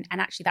atrophies, and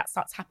actually that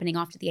starts happening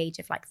after the age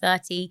of like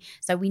 30.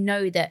 So we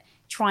know that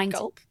trying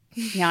to...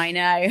 Yeah, I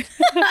know.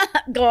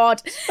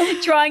 God,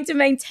 trying to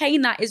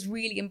maintain that is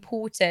really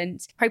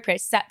important.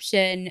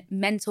 Proprioception,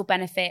 mental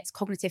benefits,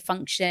 cognitive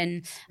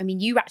function. I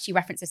mean, you actually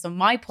referenced this on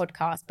my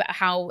podcast, but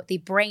how the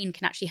brain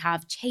can actually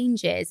have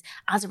changes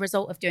as a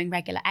result of doing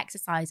regular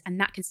exercise, and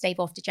that can stave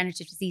off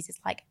degenerative diseases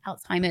like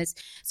Alzheimer's.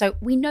 So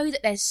we know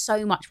that there's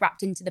so much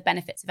wrapped into the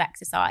benefits of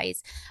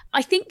exercise.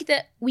 I think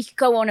that we could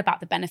go on about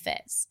the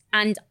benefits,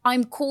 and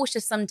I'm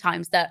cautious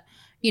sometimes that,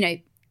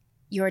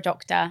 you're a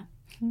doctor,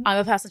 I'm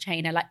a personal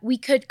trainer. Like, we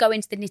could go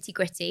into the nitty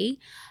gritty,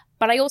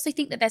 but I also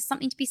think that there's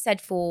something to be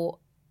said for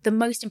the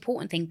most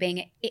important thing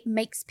being it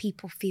makes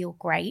people feel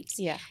great.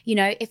 Yeah.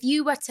 If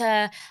you were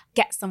to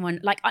get someone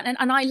like, and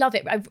I love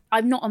it.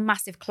 I'm not a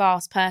massive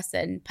class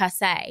person per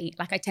se.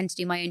 Like, I tend to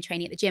do my own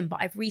training at the gym, but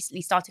I've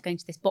recently started going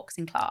to this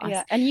boxing class.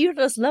 Yeah. And you're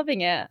just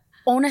loving it.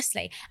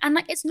 Honestly. And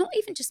like, it's not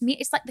even just me.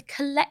 It's like the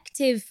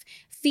collective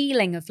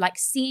feeling of like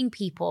seeing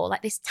people,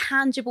 like this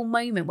tangible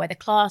moment where the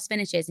class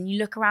finishes and you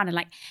look around and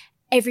like,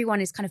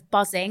 everyone is kind of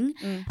buzzing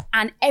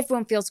and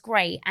everyone feels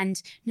great. And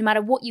no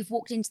matter what you've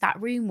walked into that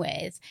room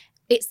with,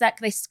 it's like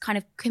this kind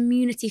of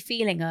community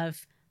feeling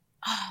of,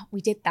 oh,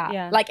 we did that.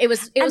 Yeah. Like it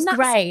was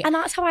great. And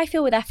that's how I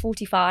feel with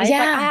F45. Yeah.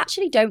 Like, I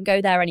actually don't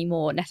go there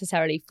anymore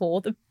necessarily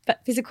for the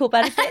physical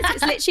benefits.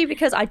 It's literally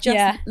because I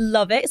just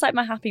love it. It's like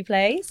my happy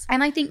place.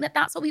 And I think that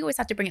that's what we always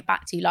have to bring it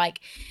back to. Like,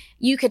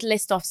 you could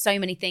list off so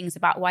many things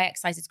about why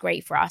exercise is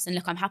great for us. And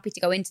look, I'm happy to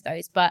go into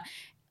those. But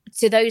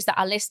to those that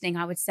are listening,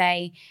 I would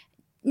say,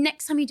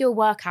 next time you do a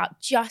workout,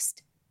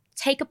 just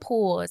take a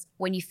pause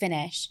when you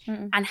finish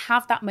and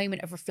have that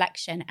moment of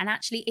reflection. And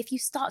actually, if you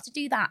start to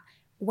do that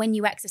when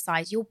you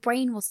exercise, your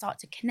brain will start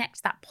to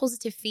connect that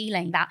positive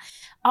feeling, that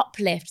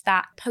uplift,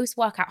 that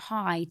post-workout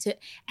high to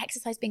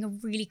exercise being a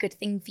really good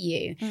thing for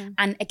you.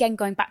 And again,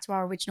 going back to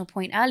our original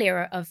point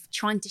earlier of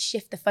trying to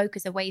shift the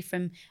focus away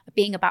from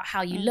being about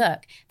how you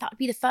look, that would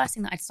be the first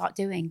thing that I'd start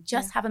doing.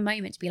 Just have a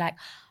moment to be like,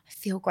 I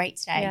feel great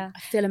today. I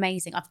feel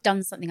amazing. I've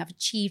done something. I've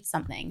achieved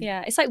something.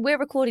 Yeah. It's like we're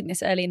recording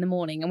this early in the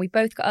morning and we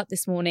both got up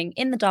this morning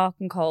in the dark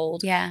and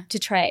cold to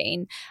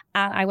train.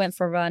 And I went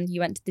for a run. You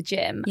went to the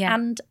gym. Yeah.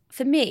 And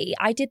for me,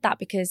 I did that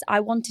because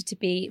I wanted to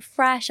be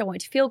fresh. I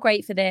wanted to feel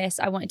great for this.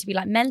 I wanted to be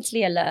like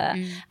mentally alert.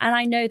 And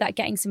I know that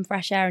getting some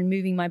fresh air and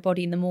moving my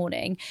body in the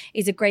morning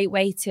is a great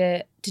way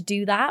to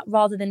do that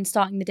rather than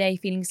starting the day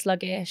feeling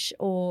sluggish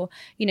or,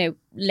 you know,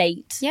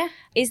 late. Yeah.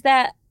 Is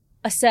there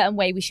a certain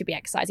way we should be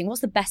exercising?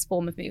 What's the best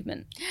form of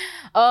movement?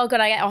 Oh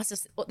God, I get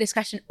asked this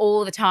question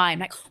all the time.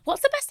 Like,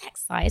 what's the best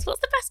exercise?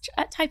 What's the best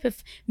type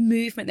of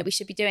movement that we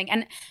should be doing?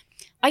 And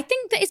I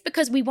think that it's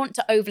because we want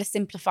to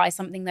oversimplify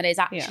something that is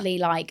actually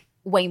like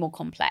way more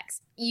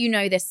complex. You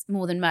know this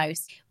more than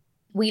most.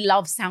 We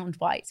love sound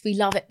bites. We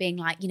love it being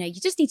like, you know,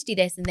 you just need to do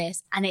this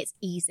and it's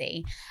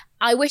easy.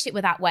 I wish it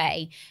were that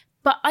way.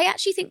 But I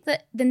actually think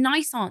that the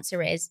nice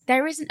answer is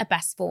there isn't a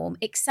best form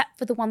except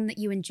for the one that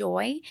you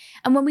enjoy.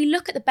 And when we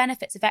look at the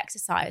benefits of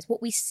exercise,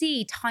 what we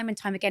see time and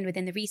time again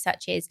within the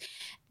research is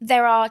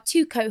there are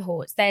two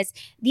cohorts. There's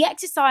the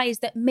exercise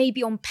that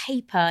maybe on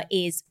paper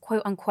is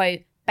quote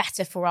unquote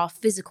better for our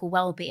physical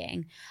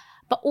well-being.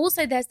 But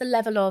also there's the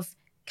level of,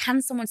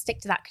 can someone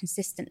stick to that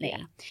consistently?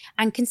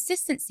 And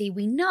consistency,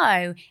 we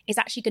know, is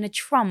actually going to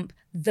trump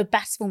the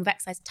best form of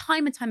exercise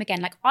time and time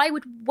again. Like, I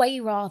would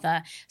way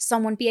rather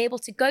someone be able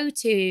to go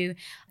to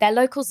their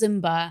local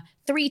Zumba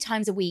 3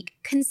 times a week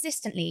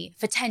consistently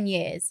for 10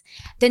 years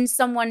than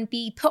someone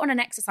be put on an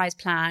exercise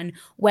plan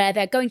where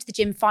they're going to the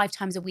gym 5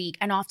 times a week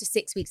and after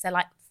 6 weeks they're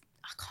like,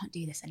 I can't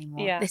do this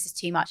anymore. This is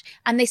too much.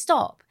 And they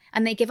stop.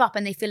 And they give up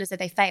and they feel as though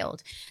they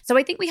failed. So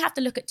I think we have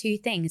to look at two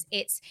things.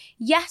 It's,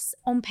 yes,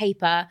 on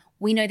paper,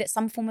 we know that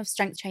some form of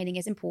strength training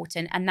is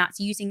important, and that's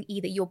using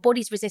either your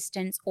body's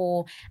resistance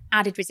or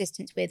added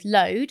resistance with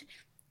load.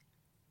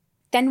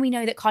 Then we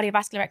know that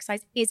cardiovascular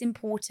exercise is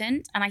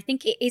important. And I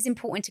think it is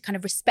important to kind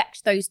of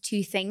respect those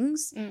two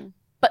things.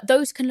 But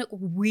those can look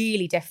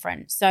really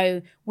different.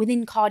 So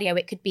within cardio,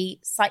 it could be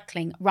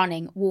cycling,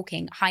 running,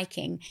 walking,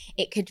 hiking.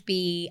 It could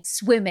be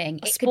swimming.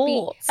 It could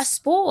be a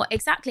sport.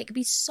 Exactly. It could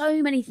be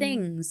so many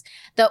things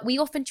that we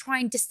often try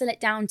and distill it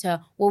down to,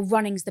 well,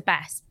 running's the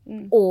best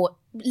or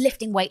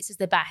lifting weights is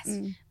the best.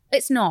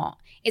 It's not.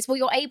 It's what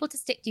you're able to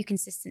stick to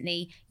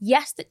consistently.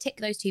 Yes, that tick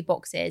those two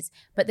boxes,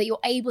 but that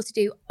you're able to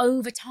do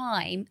over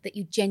time that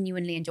you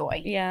genuinely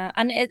enjoy. Yeah,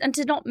 and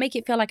to not make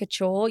it feel like a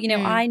chore. You know,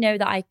 I know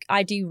that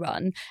I do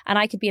run, and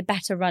I could be a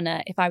better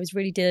runner if I was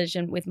really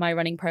diligent with my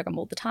running program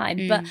all the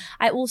time. But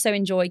I also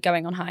enjoy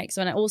going on hikes,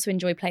 and I also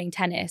enjoy playing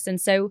tennis.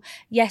 And so,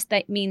 yes,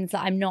 that means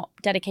that I'm not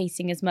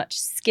dedicating as much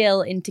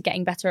skill into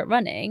getting better at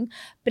running,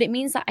 but it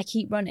means that I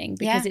keep running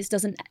because it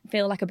doesn't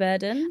feel like a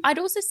burden. I'd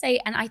also say,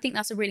 and I think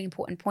that's a really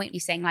important point, you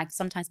saying like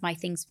sometimes my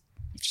things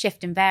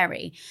shift and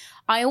vary.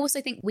 I also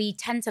think we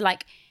tend to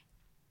like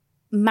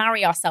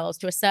marry ourselves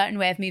to a certain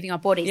way of moving our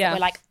bodies. That we're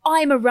like,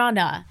 I'm a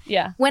runner.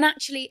 When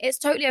actually it's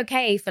totally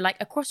okay for like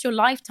across your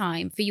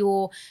lifetime for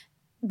your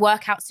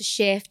workouts to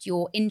shift,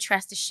 your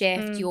interest to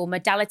shift, your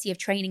modality of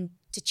training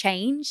to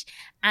change.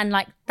 And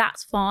like,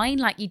 that's fine.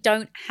 Like, you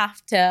don't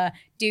have to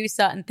do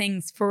certain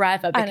things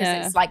forever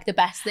because it's like the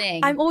best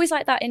thing. I'm always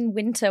like that in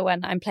winter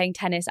when I'm playing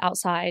tennis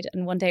outside.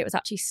 And one day it was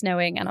actually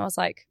snowing and I was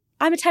like,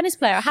 I'm a tennis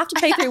player. I have to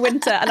play through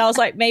winter. And I was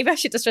like, maybe I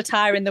should just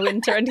retire in the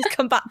winter and just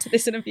come back to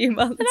this in a few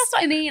months. But that's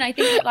what I mean. I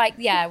think that like,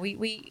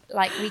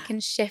 we can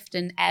shift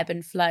and ebb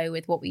and flow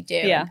with what we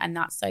do. And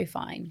that's so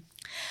fine.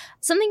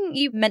 Something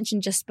you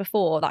mentioned just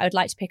before that I would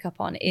like to pick up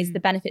on is the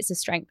benefits of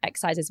strength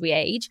exercise as we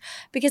age,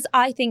 because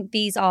I think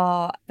these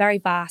are very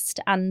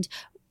vast, and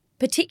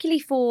particularly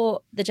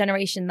for the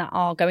generation that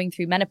are going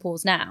through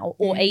menopause now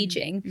or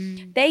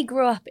aging, they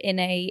grew up in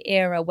an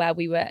era where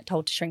we were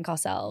told to shrink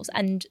ourselves,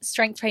 and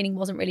strength training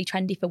wasn't really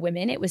trendy for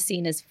women. It was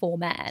seen as for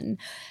men.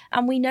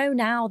 And we know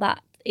now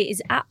that it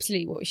is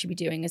absolutely what we should be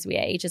doing as we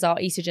age, as our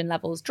estrogen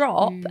levels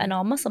drop and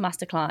our muscle mass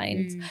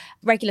declines.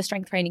 Regular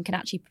strength training can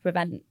actually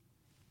prevent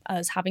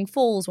us having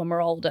falls when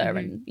we're older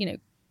and, you know,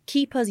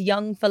 keep us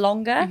young for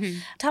longer.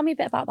 Tell me a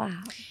bit about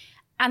that.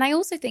 And I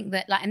also think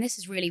that, like, and this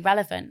is really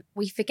relevant,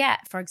 we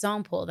forget, for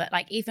example, that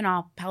like even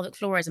our pelvic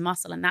floor is a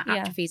muscle and that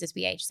atrophies as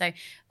we age. So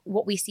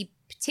what we see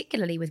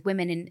particularly with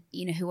women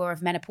who are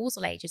of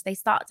menopausal ages, they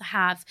start to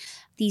have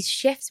these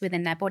shifts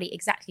within their body,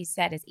 exactly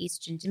said, as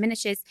estrogen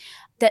diminishes,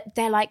 that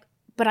they're like,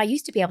 but I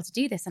used to be able to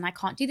do this and I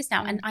can't do this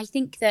now. And I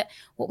think that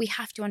what we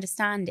have to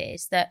understand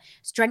is that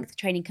strength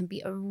training can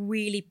be a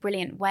really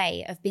brilliant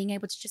way of being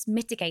able to just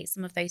mitigate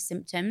some of those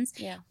symptoms.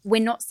 Yeah.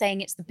 We're not saying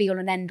it's the be all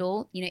and end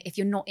all. If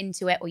you're not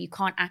into it or you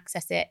can't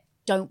access it,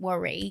 don't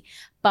worry.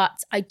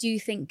 But I do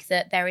think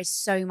that there is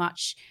so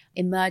much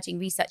emerging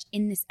research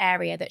in this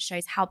area that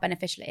shows how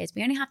beneficial it is.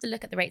 We only have to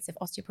look at the rates of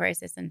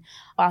osteoporosis and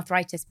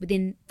arthritis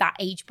within that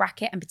age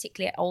bracket, and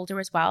particularly at older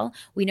as well.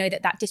 We know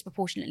that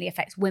disproportionately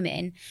affects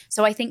women.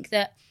 So I think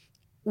that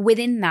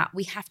within that,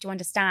 we have to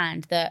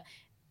understand that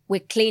we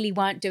clearly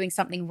weren't doing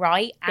something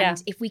right.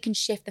 And if we can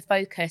shift the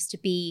focus to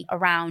be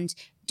around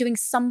doing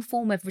some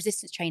form of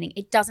resistance training,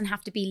 it doesn't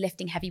have to be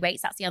lifting heavy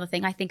weights. That's the other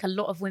thing. I think a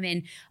lot of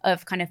women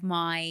of kind of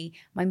my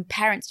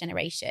parents'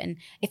 generation,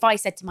 if I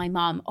said to my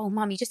mum, oh,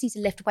 mum, you just need to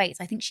lift weights,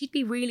 I think she'd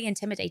be really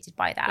intimidated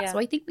by that. So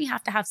I think we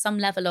have to have some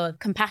level of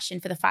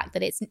compassion for the fact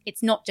that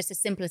it's not just as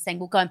simple as saying,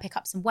 well, go and pick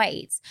up some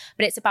weights,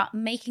 but it's about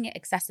making it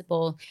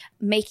accessible,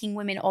 making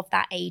women of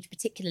that age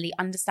particularly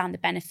understand the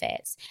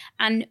benefits,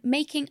 and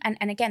making, and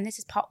again, this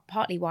is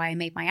partly why I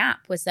made my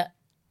app, was that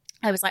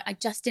I was like, I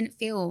just didn't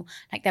feel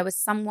like there was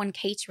someone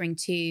catering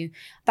to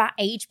that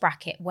age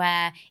bracket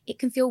where it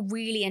can feel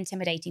really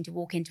intimidating to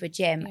walk into a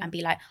gym and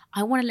be like,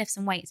 I want to lift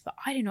some weights, but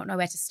I do not know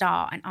where to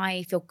start. And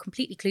I feel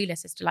completely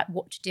clueless as to like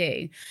what to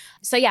do.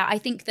 So yeah, I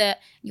think that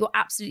you're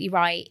absolutely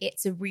right.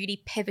 It's a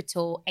really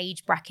pivotal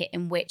age bracket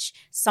in which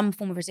some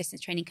form of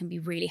resistance training can be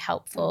really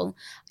helpful.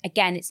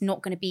 Again, it's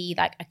not going to be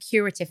like a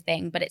curative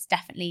thing, but it's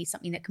definitely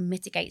something that can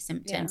mitigate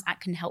symptoms,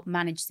 that can help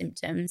manage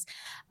symptoms.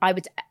 I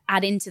would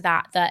add into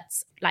that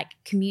like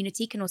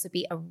community can also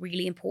be a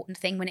really important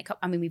thing when it comes.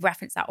 I mean, we've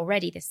referenced that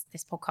already this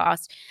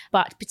podcast,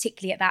 but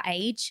particularly at that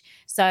age.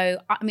 So,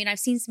 I mean, I've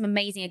seen some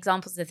amazing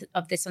examples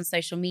of this on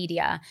social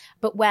media,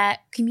 but where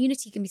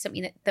community can be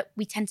something that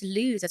we tend to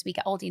lose as we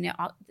get older.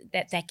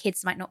 That their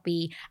kids might not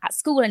be at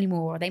school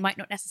anymore, or they might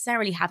not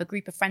necessarily have a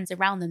group of friends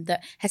around them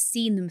that has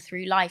seen them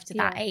through life to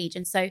that age.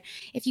 And so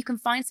if you can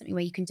find something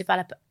where you can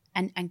develop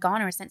and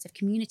garner a sense of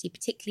community,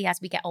 particularly as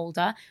we get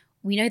older,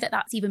 we know that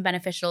that's even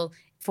beneficial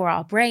for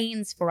our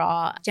brains, for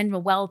our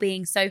general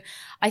well-being. So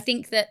I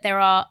think that there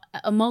are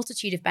a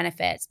multitude of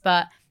benefits,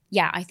 but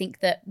yeah, I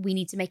think that we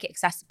need to make it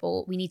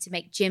accessible. We need to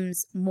make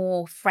gyms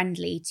more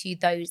friendly to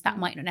those that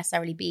might not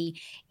necessarily be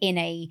in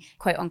a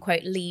quote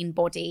unquote lean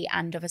body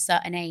and of a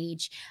certain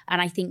age.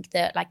 And I think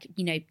that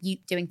you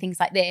doing things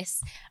like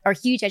this are a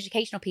huge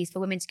educational piece for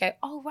women to go,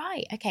 oh,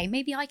 right, okay,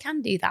 maybe I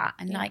can do that.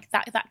 And like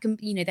that can,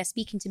 they're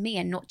speaking to me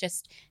and not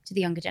just to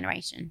the younger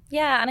generation.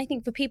 Yeah. And I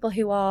think for people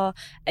who are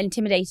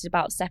intimidated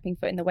about stepping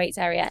foot in the weights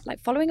area,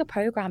 like following a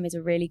program is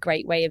a really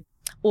great way of,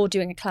 or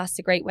doing a class is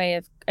a great way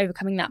of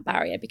overcoming that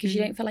barrier, because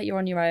you don't feel like you're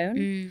on your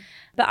own.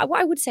 But what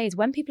I would say is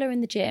when people are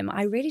in the gym,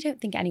 I really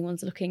don't think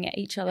anyone's looking at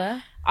each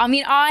other. I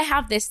mean, I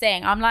have this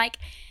thing. I'm like,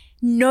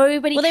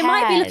 nobody cares. Well, they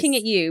might be looking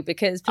at you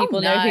because people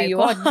know who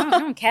you are. No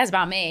one cares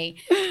about me.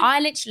 I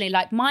literally,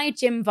 like, my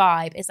gym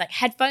vibe is like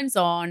headphones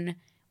on,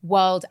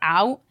 world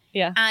out.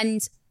 Yeah.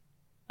 And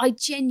I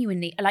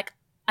genuinely, like,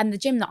 and the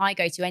gym that I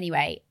go to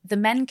anyway, the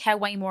men care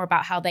way more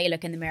about how they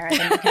look in the mirror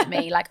than looking at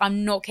me. Like,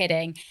 I'm not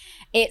kidding.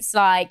 It's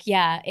like,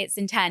 yeah, it's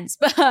intense,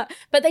 but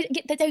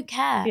they don't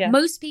care. Yeah.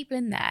 Most people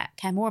in there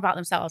care more about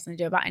themselves than they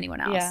do about anyone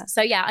else. Yeah.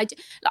 So yeah,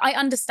 I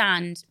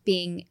understand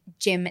being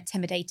gym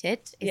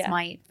intimidated is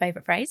my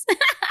favorite phrase,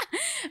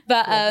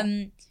 but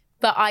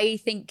I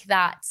think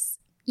that,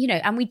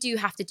 and we do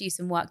have to do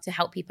some work to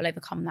help people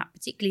overcome that,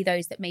 particularly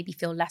those that maybe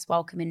feel less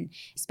welcome in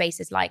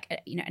spaces like,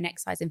 an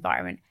exercise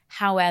environment.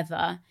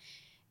 However,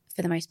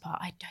 for the most part,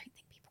 I don't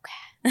think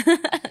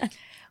people care.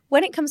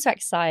 When it comes to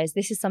exercise,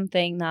 this is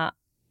something that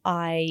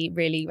I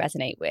really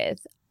resonate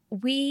with.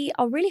 We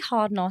are really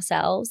hard on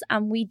ourselves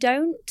and we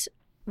don't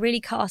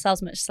really cut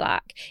ourselves much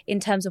slack in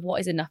terms of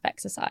what is enough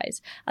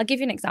exercise. I'll give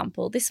you an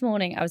example. This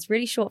morning, I was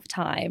really short for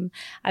time.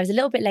 I was a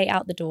little bit late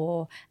out the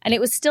door and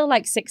it was still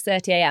like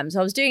 6:30 a.m.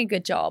 So I was doing a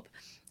good job.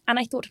 And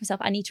I thought to myself,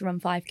 I need to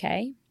run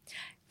 5K.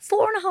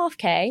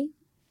 4.5K,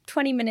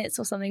 20 minutes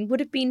or something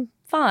would have been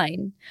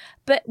fine.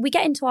 But we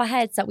get into our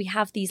heads that we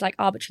have these like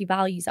arbitrary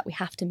values that we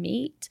have to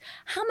meet.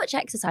 How much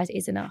exercise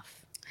is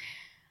enough?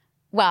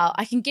 Well,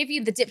 I can give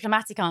you the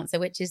diplomatic answer,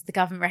 which is the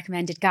government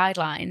recommended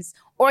guidelines,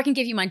 or I can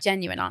give you my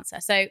genuine answer.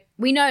 So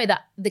we know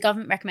that the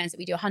government recommends that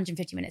we do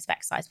 150 minutes of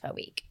exercise per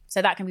week.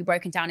 So that can be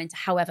broken down into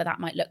however that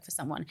might look for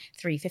someone,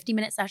 3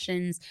 50-minute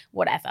sessions,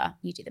 whatever,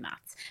 you do the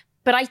maths.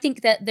 But I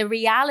think that the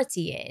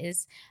reality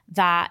is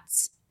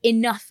that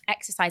enough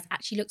exercise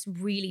actually looks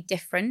really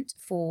different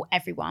for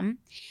everyone.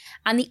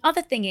 And the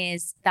other thing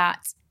is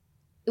that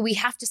we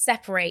have to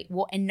separate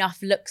what enough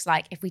looks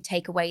like if we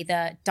take away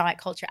the diet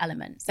culture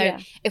element. So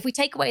if we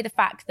take away the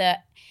fact that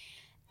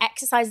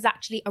exercise is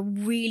actually a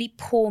really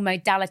poor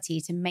modality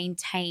to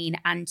maintain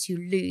and to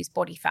lose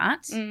body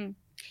fat,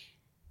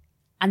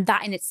 and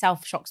that in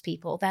itself shocks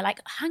people. They're like,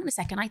 hang on a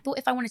second, I thought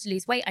if I wanted to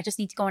lose weight, I just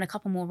need to go on a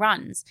couple more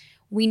runs.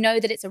 We know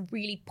that it's a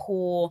really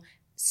poor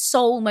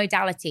sole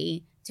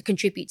modality to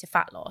contribute to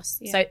fat loss.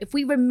 Yeah. So if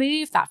we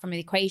remove that from the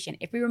equation,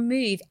 if we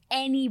remove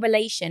any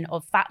relation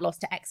of fat loss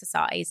to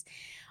exercise,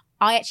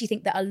 I actually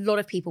think that a lot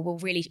of people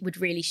would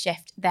really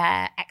shift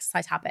their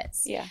exercise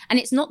habits. Yeah. And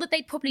it's not that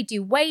they'd probably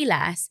do way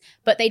less,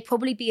 but they'd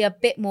probably be a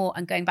bit more,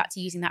 and going back to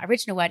using that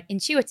original word,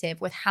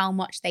 intuitive with how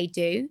much they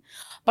do.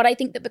 But I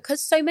think that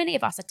because so many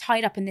of us are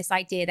tied up in this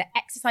idea that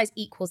exercise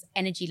equals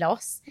energy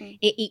loss,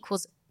 it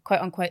equals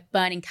quote unquote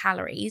burning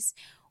calories,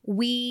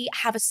 we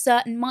have a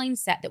certain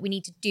mindset that we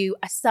need to do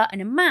a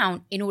certain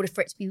amount in order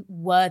for it to be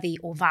worthy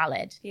or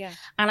valid. Yeah.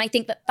 And I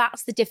think that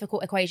that's the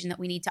difficult equation that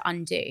we need to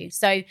undo.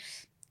 So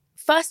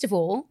first of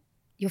all,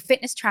 your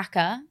fitness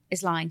tracker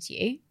is lying to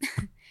you.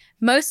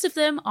 Most of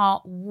them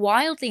are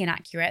wildly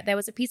inaccurate. There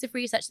was a piece of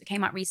research that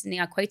came out recently,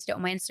 I quoted it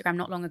on my Instagram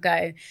not long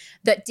ago,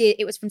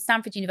 it was from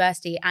Stanford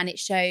University, and it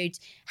showed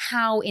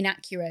how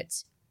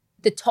inaccurate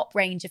the top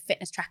range of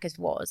fitness trackers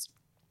was.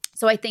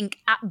 So I think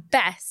at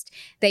best,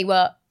 they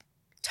were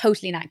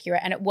totally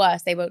inaccurate, and at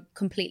worst, they were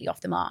completely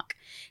off the mark.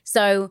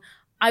 So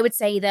I would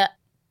say that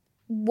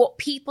what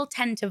people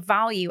tend to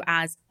value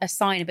as a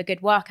sign of a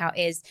good workout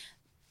is,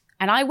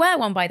 and I wear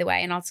one, by the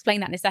way, and I'll explain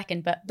that in a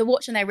second, but the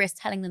watch on their wrist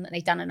telling them that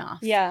they've done enough.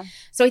 Yeah.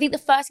 So I think the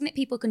first thing that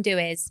people can do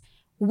is,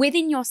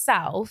 within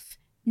yourself,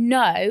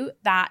 know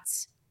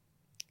that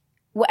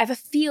whatever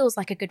feels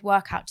like a good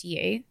workout to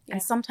you,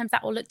 and sometimes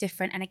that will look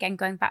different, and again,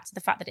 going back to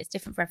the fact that it's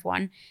different for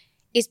everyone,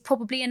 is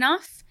probably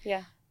enough.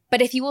 Yeah.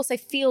 But if you also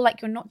feel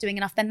like you're not doing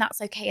enough, then that's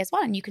okay as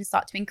well, and you can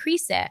start to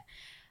increase it.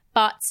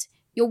 But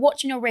your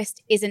watch on your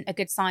wrist isn't a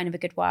good sign of a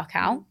good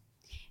workout.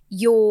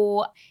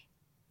 Your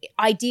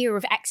idea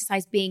of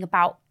exercise being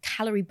about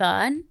calorie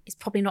burn is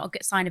probably not a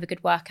good sign of a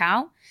good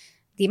workout.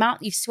 The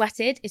amount you've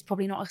sweated is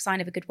probably not a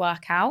sign of a good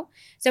workout.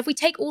 So if we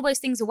take all those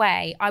things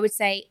away, I would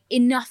say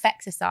enough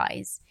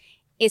exercise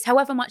is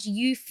however much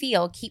you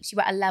feel keeps you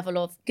at a level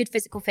of good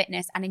physical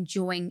fitness and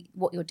enjoying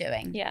what you're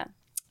doing. Yeah.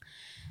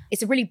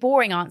 It's a really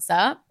boring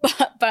answer,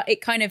 but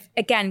it kind of,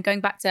 again,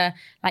 going back to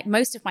like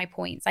most of my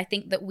points, I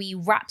think that we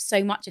wrap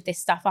so much of this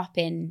stuff up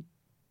in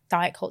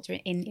diet culture,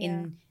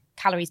 in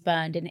calories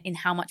burned, in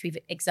how much we've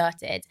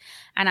exerted.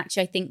 And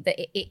actually, I think that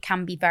it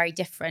can be very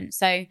different.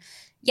 So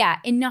yeah,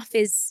 enough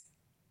is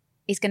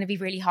going to be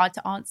really hard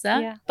to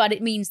answer, but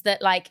it means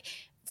that like,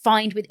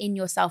 find within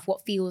yourself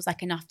what feels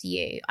like enough to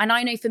you. And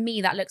I know for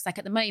me, that looks like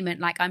at the moment,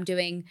 like I'm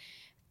doing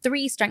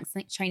 3 strength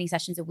training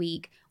sessions a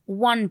week,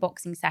 1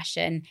 boxing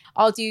session.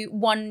 I'll do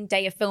 1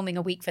 day of filming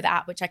a week for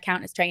that, which I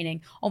count as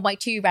training. On my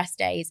 2 rest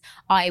days,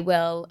 I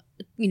will,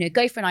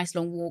 go for a nice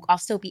long walk. I'll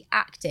still be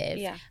active,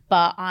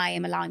 but I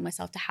am allowing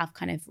myself to have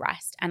kind of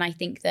rest. And I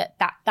think that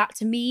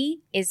to me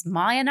is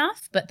my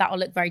enough, but that'll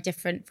look very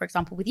different, for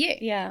example, with you.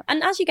 Yeah.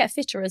 And as you get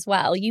fitter as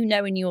well, you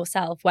know in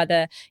yourself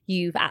whether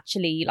you've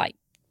actually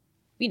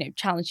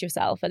challenged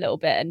yourself a little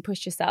bit and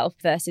pushed yourself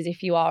versus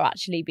if you are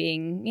actually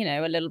being,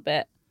 a little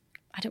bit,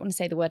 I don't want to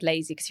say the word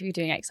lazy, because if you're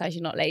doing exercise,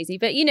 you're not lazy,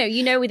 but you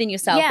know within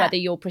yourself whether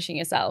you're pushing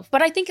yourself.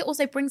 But I think it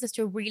also brings us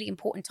to a really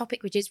important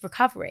topic, which is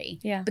recovery.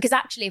 Yeah. Because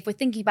actually, if we're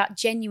thinking about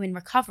genuine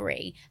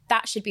recovery,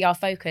 that should be our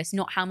focus,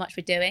 not how much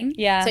we're doing.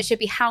 Yeah. So it should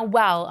be how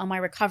well am I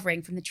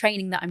recovering from the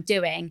training that I'm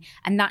doing,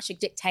 and that should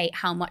dictate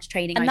how much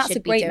training I should be doing. And that's a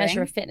great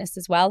measure of fitness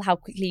as well, how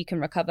quickly you can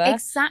recover.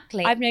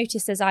 Exactly. I've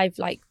noticed as I've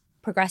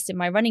progressed in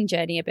my running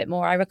journey a bit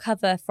more, I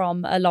recover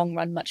from a long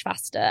run much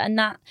faster, and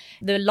that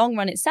the long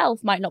run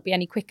itself might not be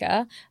any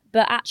quicker,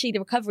 but actually the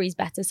recovery is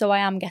better, so I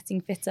am getting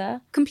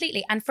fitter.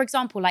 Completely. And for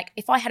example, like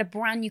if I had a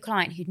brand new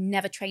client who'd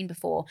never trained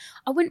before,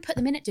 I wouldn't put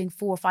them in at doing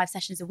 4 or 5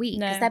 sessions a week,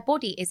 because their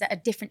body is at a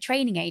different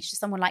training age to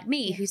someone like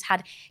me who's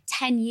had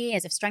 10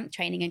 years of strength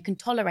training and can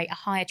tolerate a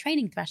higher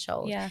training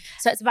threshold. Yeah.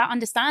 So it's about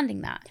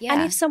understanding that. Yeah.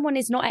 And if someone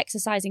is not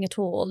exercising at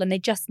all and they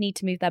just need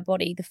to move their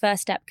body, the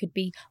first step could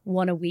be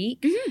 1 a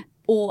week.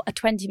 Or a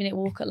 20-minute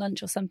walk at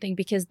lunch or something,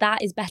 because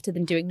that is better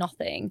than doing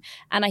nothing.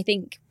 And I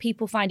think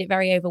people find it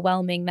very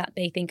overwhelming that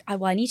they think,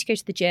 I need to go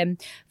to the gym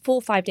 4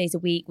 or 5 days a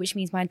week, which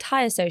means my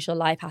entire social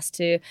life has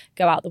to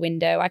go out the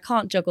window. I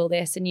can't juggle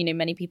this. And,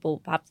 many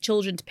people have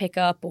children to pick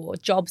up or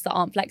jobs that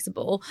aren't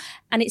flexible.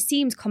 And it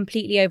seems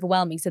completely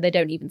overwhelming, so they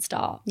don't even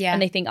start. Yeah.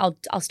 And they think,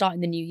 I'll start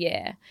in the new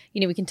year.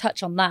 We can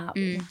touch on that.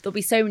 There'll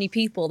be so many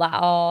people that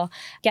are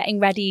getting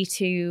ready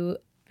to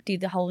do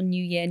the whole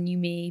new year, new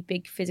me,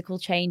 big physical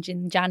change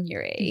in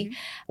January.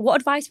 What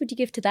advice would you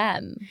give to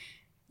them?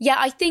 Yeah,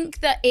 I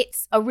think that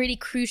it's a really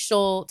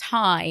crucial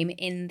time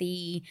in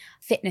the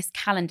fitness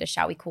calendar,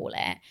 shall we call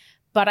it.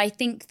 But I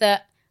think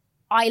that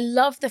I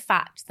love the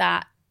fact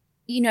that,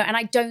 and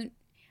I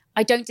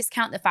don't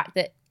discount the fact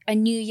that a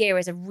new year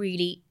is a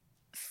really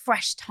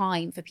fresh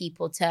time for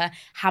people to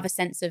have a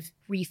sense of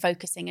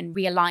refocusing and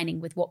realigning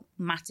with what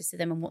matters to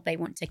them and what they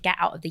want to get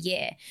out of the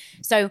year.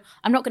 So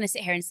I'm not going to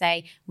sit here and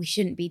say we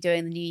shouldn't be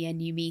doing the new year,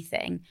 new me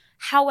thing.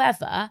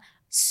 However,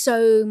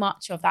 so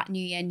much of that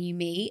new year, new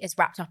me is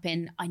wrapped up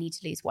in, I need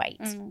to lose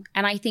weight.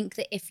 And I think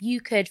that if you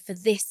could, for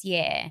this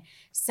year,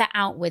 set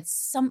out with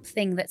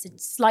something that's a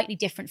slightly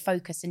different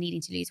focus and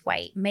needing to lose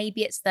weight.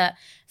 Maybe it's that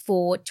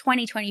for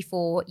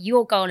 2024,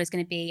 your goal is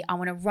going to be, I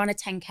want to run a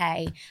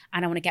 10K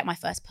and I want to get my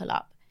first pull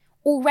up.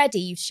 Already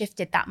you've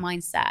shifted that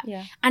mindset.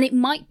 Yeah. And it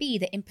might be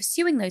that in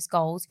pursuing those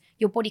goals,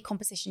 your body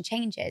composition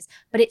changes,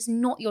 but it's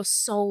not your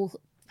sole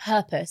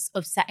purpose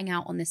of setting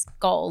out on this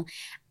goal.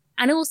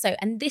 And also,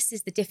 and this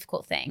is the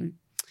difficult thing,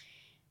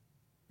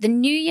 the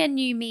new year,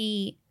 new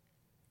me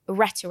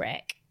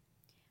rhetoric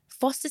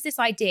fosters this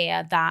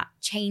idea that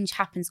change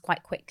happens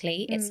quite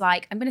quickly. It's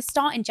like, I'm going to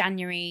start in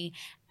January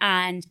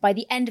and by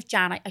the end of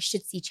Jan, I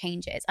should see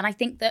changes. And I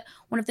think that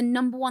one of the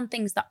number one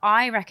things that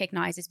I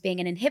recognize as being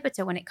an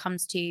inhibitor when it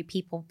comes to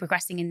people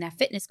progressing in their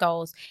fitness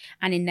goals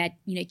and in their,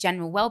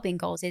 general well-being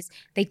goals is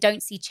they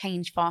don't see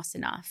change fast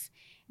enough.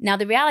 Now,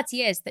 the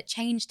reality is that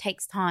change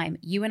takes time.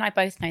 You and I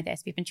both know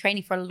this. We've been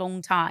training for a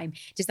long time.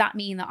 Does that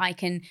mean that I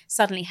can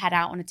suddenly head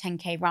out on a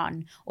 10K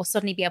run or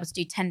suddenly be able to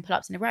do 10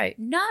 pull-ups in a row?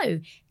 No,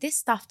 this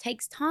stuff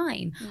takes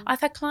time.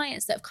 I've had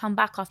clients that have come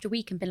back after a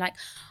week and been like,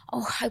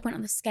 oh, I went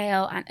on the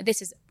scale, and this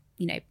is,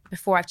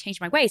 before I've changed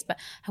my ways, but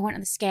I went on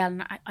the scale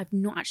and I've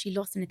not actually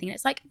lost anything. And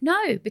it's like,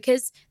 no,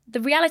 because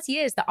the reality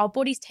is that our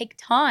bodies take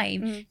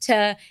time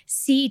to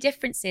see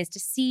differences, to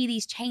see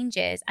these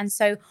changes. And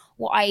so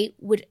what I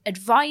would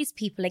advise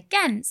people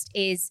against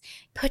is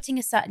putting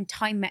a certain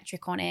time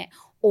metric on it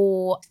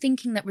or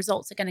thinking that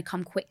results are going to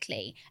come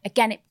quickly.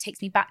 Again, it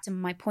takes me back to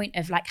my point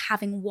of like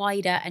having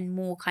wider and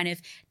more kind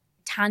of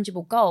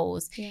tangible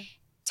goals. Yeah.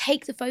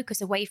 Take the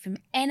focus away from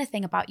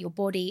anything about your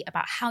body,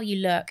 about how you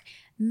look.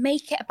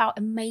 Make it about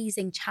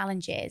amazing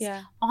challenges.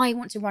 Yeah. I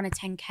want to run a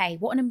 10K.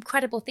 What an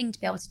incredible thing to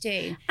be able to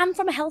do. And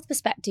from a health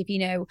perspective,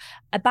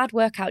 a bad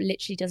workout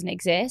literally doesn't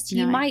exist.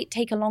 You might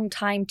take a long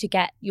time to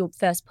get your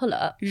first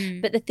pull-up,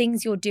 but the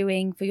things you're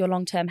doing for your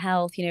long-term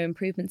health,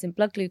 improvements in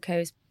blood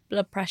glucose,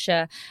 blood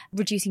pressure,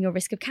 reducing your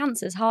risk of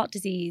cancers, heart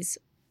disease,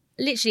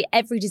 literally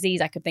every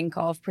disease I could think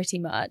of pretty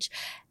much.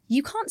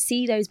 You can't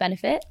see those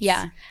benefits.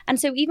 Yeah. And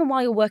so even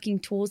while you're working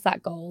towards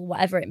that goal,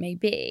 whatever it may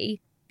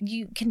be,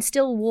 you can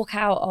still walk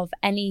out of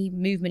any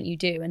movement you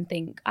do and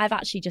think, I've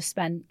actually just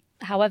spent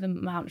however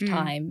amount of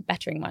time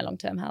bettering my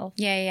long-term health.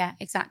 Yeah,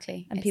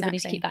 exactly. And people need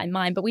to keep that in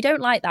mind. But we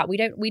don't like that. We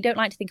don't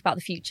like to think about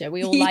the future.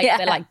 We all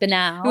like the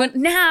now.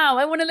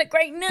 I want to look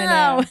great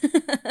now.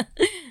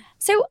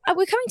 So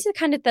we're coming to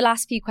kind of the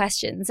last few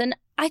questions. And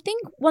I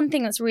think one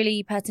thing that's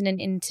really pertinent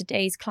in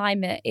today's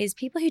climate is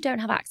people who don't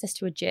have access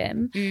to a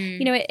gym.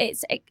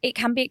 It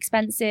can be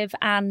expensive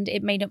and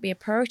it may not be a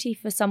priority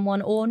for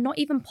someone or not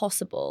even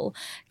possible.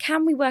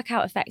 Can we work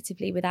out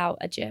effectively without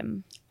a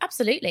gym?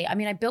 Absolutely. I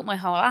mean, I built my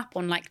whole app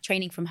on like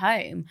training from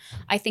home.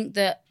 I think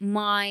that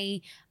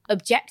my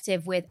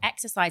objective with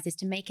exercise is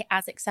to make it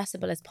as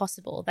accessible as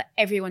possible, that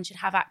everyone should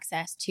have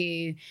access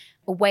to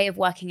a way of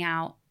working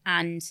out,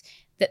 and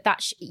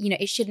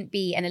it shouldn't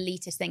be an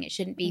elitist thing. It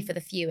shouldn't be for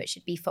the few. It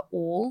should be for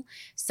all.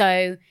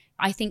 So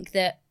I think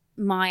that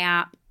my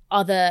app,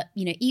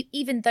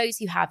 even those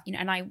who have,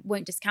 and I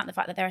won't discount the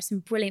fact that there are some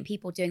brilliant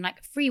people doing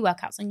like free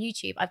workouts on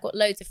YouTube. I've got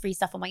loads of free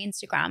stuff on my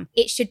Instagram.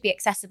 It should be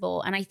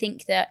accessible. And I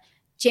think that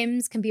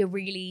gyms can be a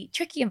really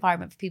tricky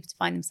environment for people to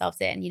find themselves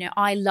in.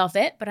 I love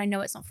it, but I know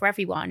it's not for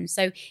everyone.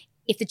 So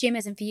if the gym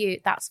isn't for you,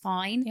 that's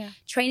fine. Yeah.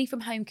 Training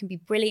from home can be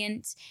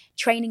brilliant.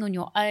 Training on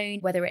your own,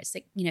 whether it's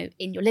in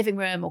your living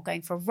room or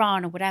going for a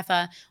run or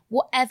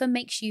whatever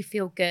makes you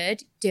feel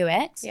good, do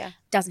it. Yeah.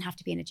 Doesn't have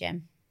to be in a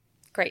gym.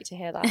 Great to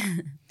hear that.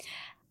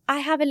 I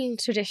have a little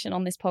tradition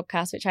on this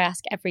podcast, which I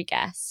ask every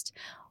guest.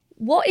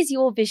 What is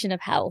your vision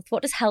of health?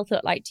 What does health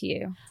look like to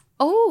you?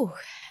 Oh,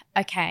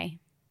 okay.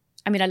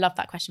 I mean, I love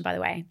that question, by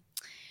the way.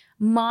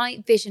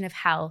 My vision of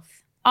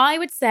health, I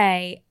would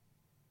say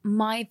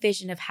my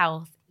vision of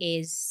health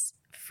is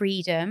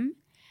freedom,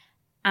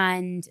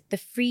 and the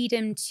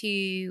freedom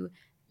to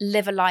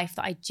live a life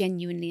that I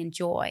genuinely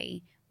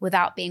enjoy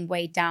without being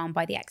weighed down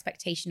by the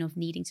expectation of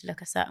needing to look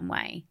a certain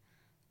way.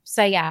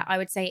 So yeah, I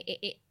would say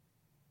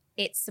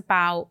it's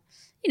about,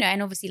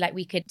 and obviously like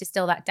we could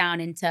distill that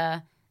down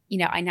into,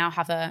 I now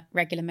have a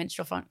regular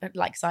menstrual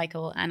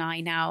cycle, and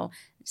I now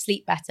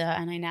sleep better,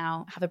 and I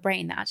now have a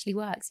brain that actually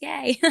works.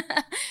 Yay.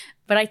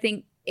 But I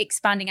think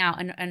expanding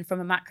out and from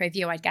a macro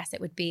view, I guess it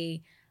would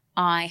be,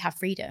 I have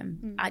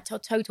freedom. I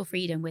have total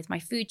freedom with my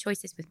food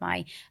choices, with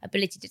my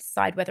ability to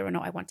decide whether or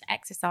not I want to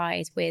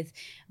exercise, with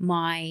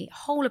my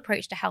whole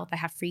approach to health. I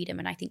have freedom.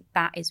 And I think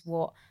that is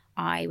what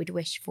I would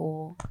wish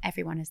for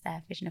everyone as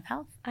their vision of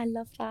health. I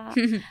love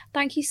that.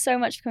 Thank you so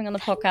much for coming on the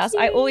podcast.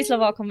 I always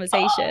love our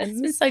conversations. Oh,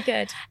 it's been so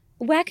good.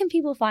 Where can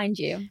people find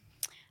you?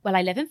 Well,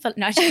 I live in Fulham.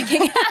 No, I'm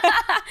joking.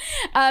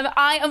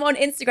 I am on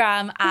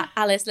Instagram at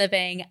Alice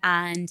Living,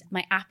 and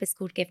my app is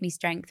called Give Me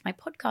Strength. My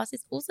podcast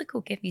is also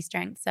called Give Me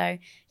Strength. So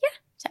yeah,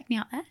 check me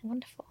out there.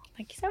 Wonderful.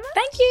 Thank you so much.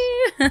 Thank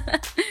you.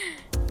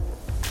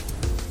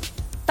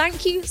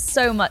 Thank you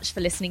so much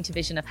for listening to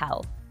Vision of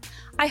Health.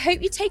 I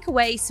hope you take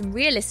away some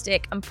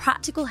realistic and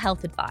practical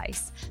health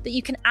advice that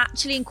you can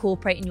actually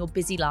incorporate in your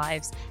busy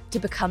lives to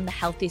become the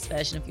healthiest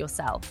version of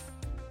yourself.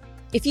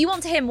 If you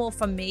want to hear more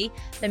from me,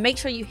 then make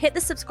sure you hit the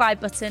subscribe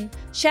button,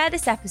 share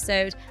this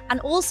episode, and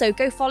also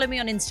go follow me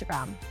on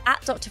Instagram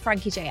at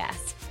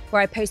DrFrankieJS,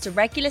 where I post a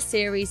regular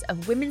series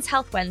of Women's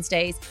Health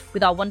Wednesdays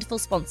with our wonderful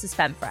sponsors,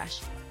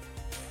 FemFresh.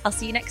 I'll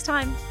see you next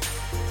time.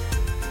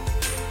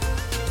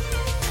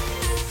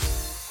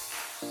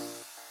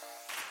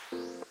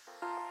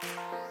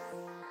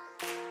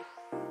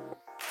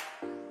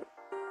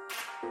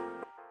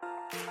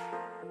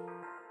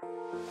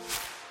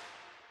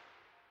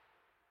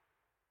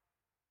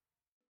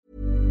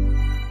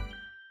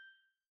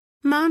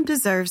 Mom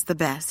deserves the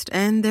best,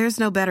 and there's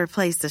no better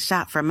place to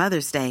shop for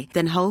Mother's Day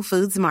than Whole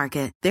Foods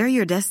Market. They're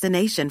your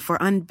destination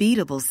for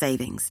unbeatable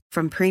savings,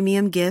 from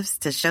premium gifts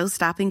to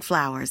show-stopping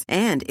flowers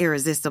and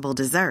irresistible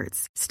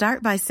desserts.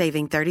 Start by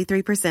saving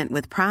 33%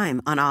 with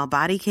Prime on all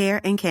body care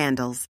and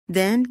candles.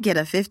 Then get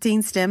a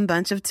 15-stem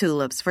bunch of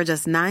tulips for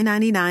just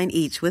 $9.99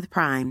 each with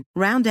Prime.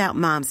 Round out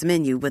Mom's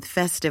menu with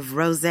festive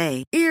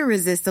rosé,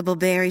 irresistible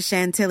berry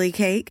chantilly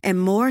cake,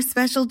 and more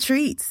special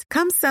treats.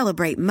 Come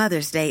celebrate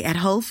Mother's Day at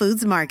Whole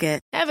Foods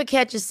Market. Ever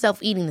catch yourself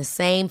eating the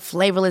same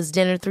flavorless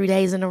dinner 3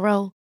 days in a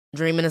row?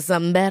 Dreaming of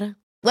something better?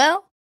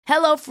 Well,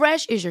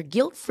 HelloFresh is your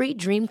guilt-free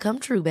dream come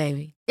true,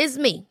 baby. It's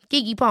me,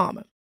 Keke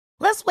Palmer.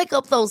 Let's wake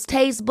up those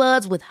taste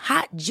buds with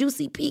hot,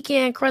 juicy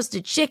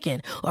pecan-crusted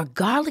chicken or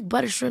garlic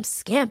butter shrimp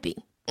scampi.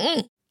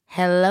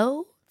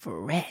 Hello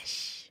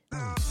Fresh.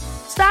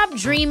 Stop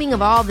dreaming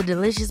of all the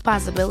delicious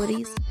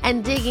possibilities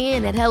and dig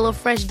in at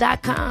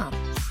HelloFresh.com.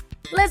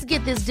 Let's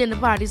get this dinner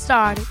party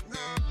started.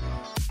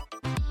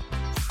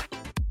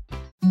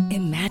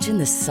 Imagine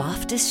the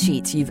softest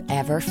sheets you've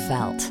ever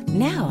felt.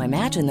 Now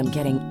imagine them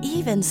getting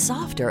even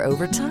softer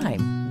over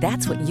time.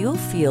 That's what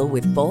you'll feel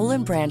with Boll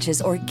 &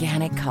 Branch's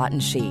organic cotton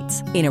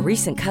sheets. In a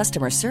recent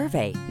customer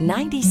survey,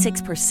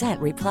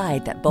 96%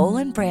 replied that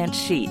Boll & Branch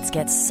sheets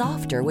get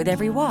softer with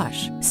every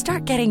wash.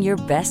 Start getting your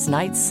best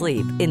night's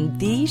sleep in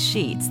these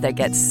sheets that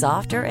get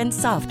softer and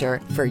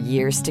softer for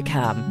years to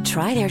come.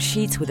 Try their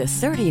sheets with a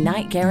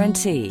 30-night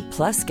guarantee.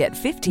 Plus, get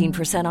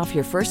 15% off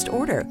your first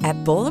order at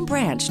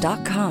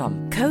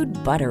bollandbranch.com. Code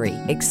BUTTERY.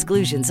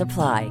 Exclusions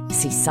apply.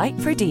 See site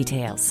for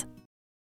details.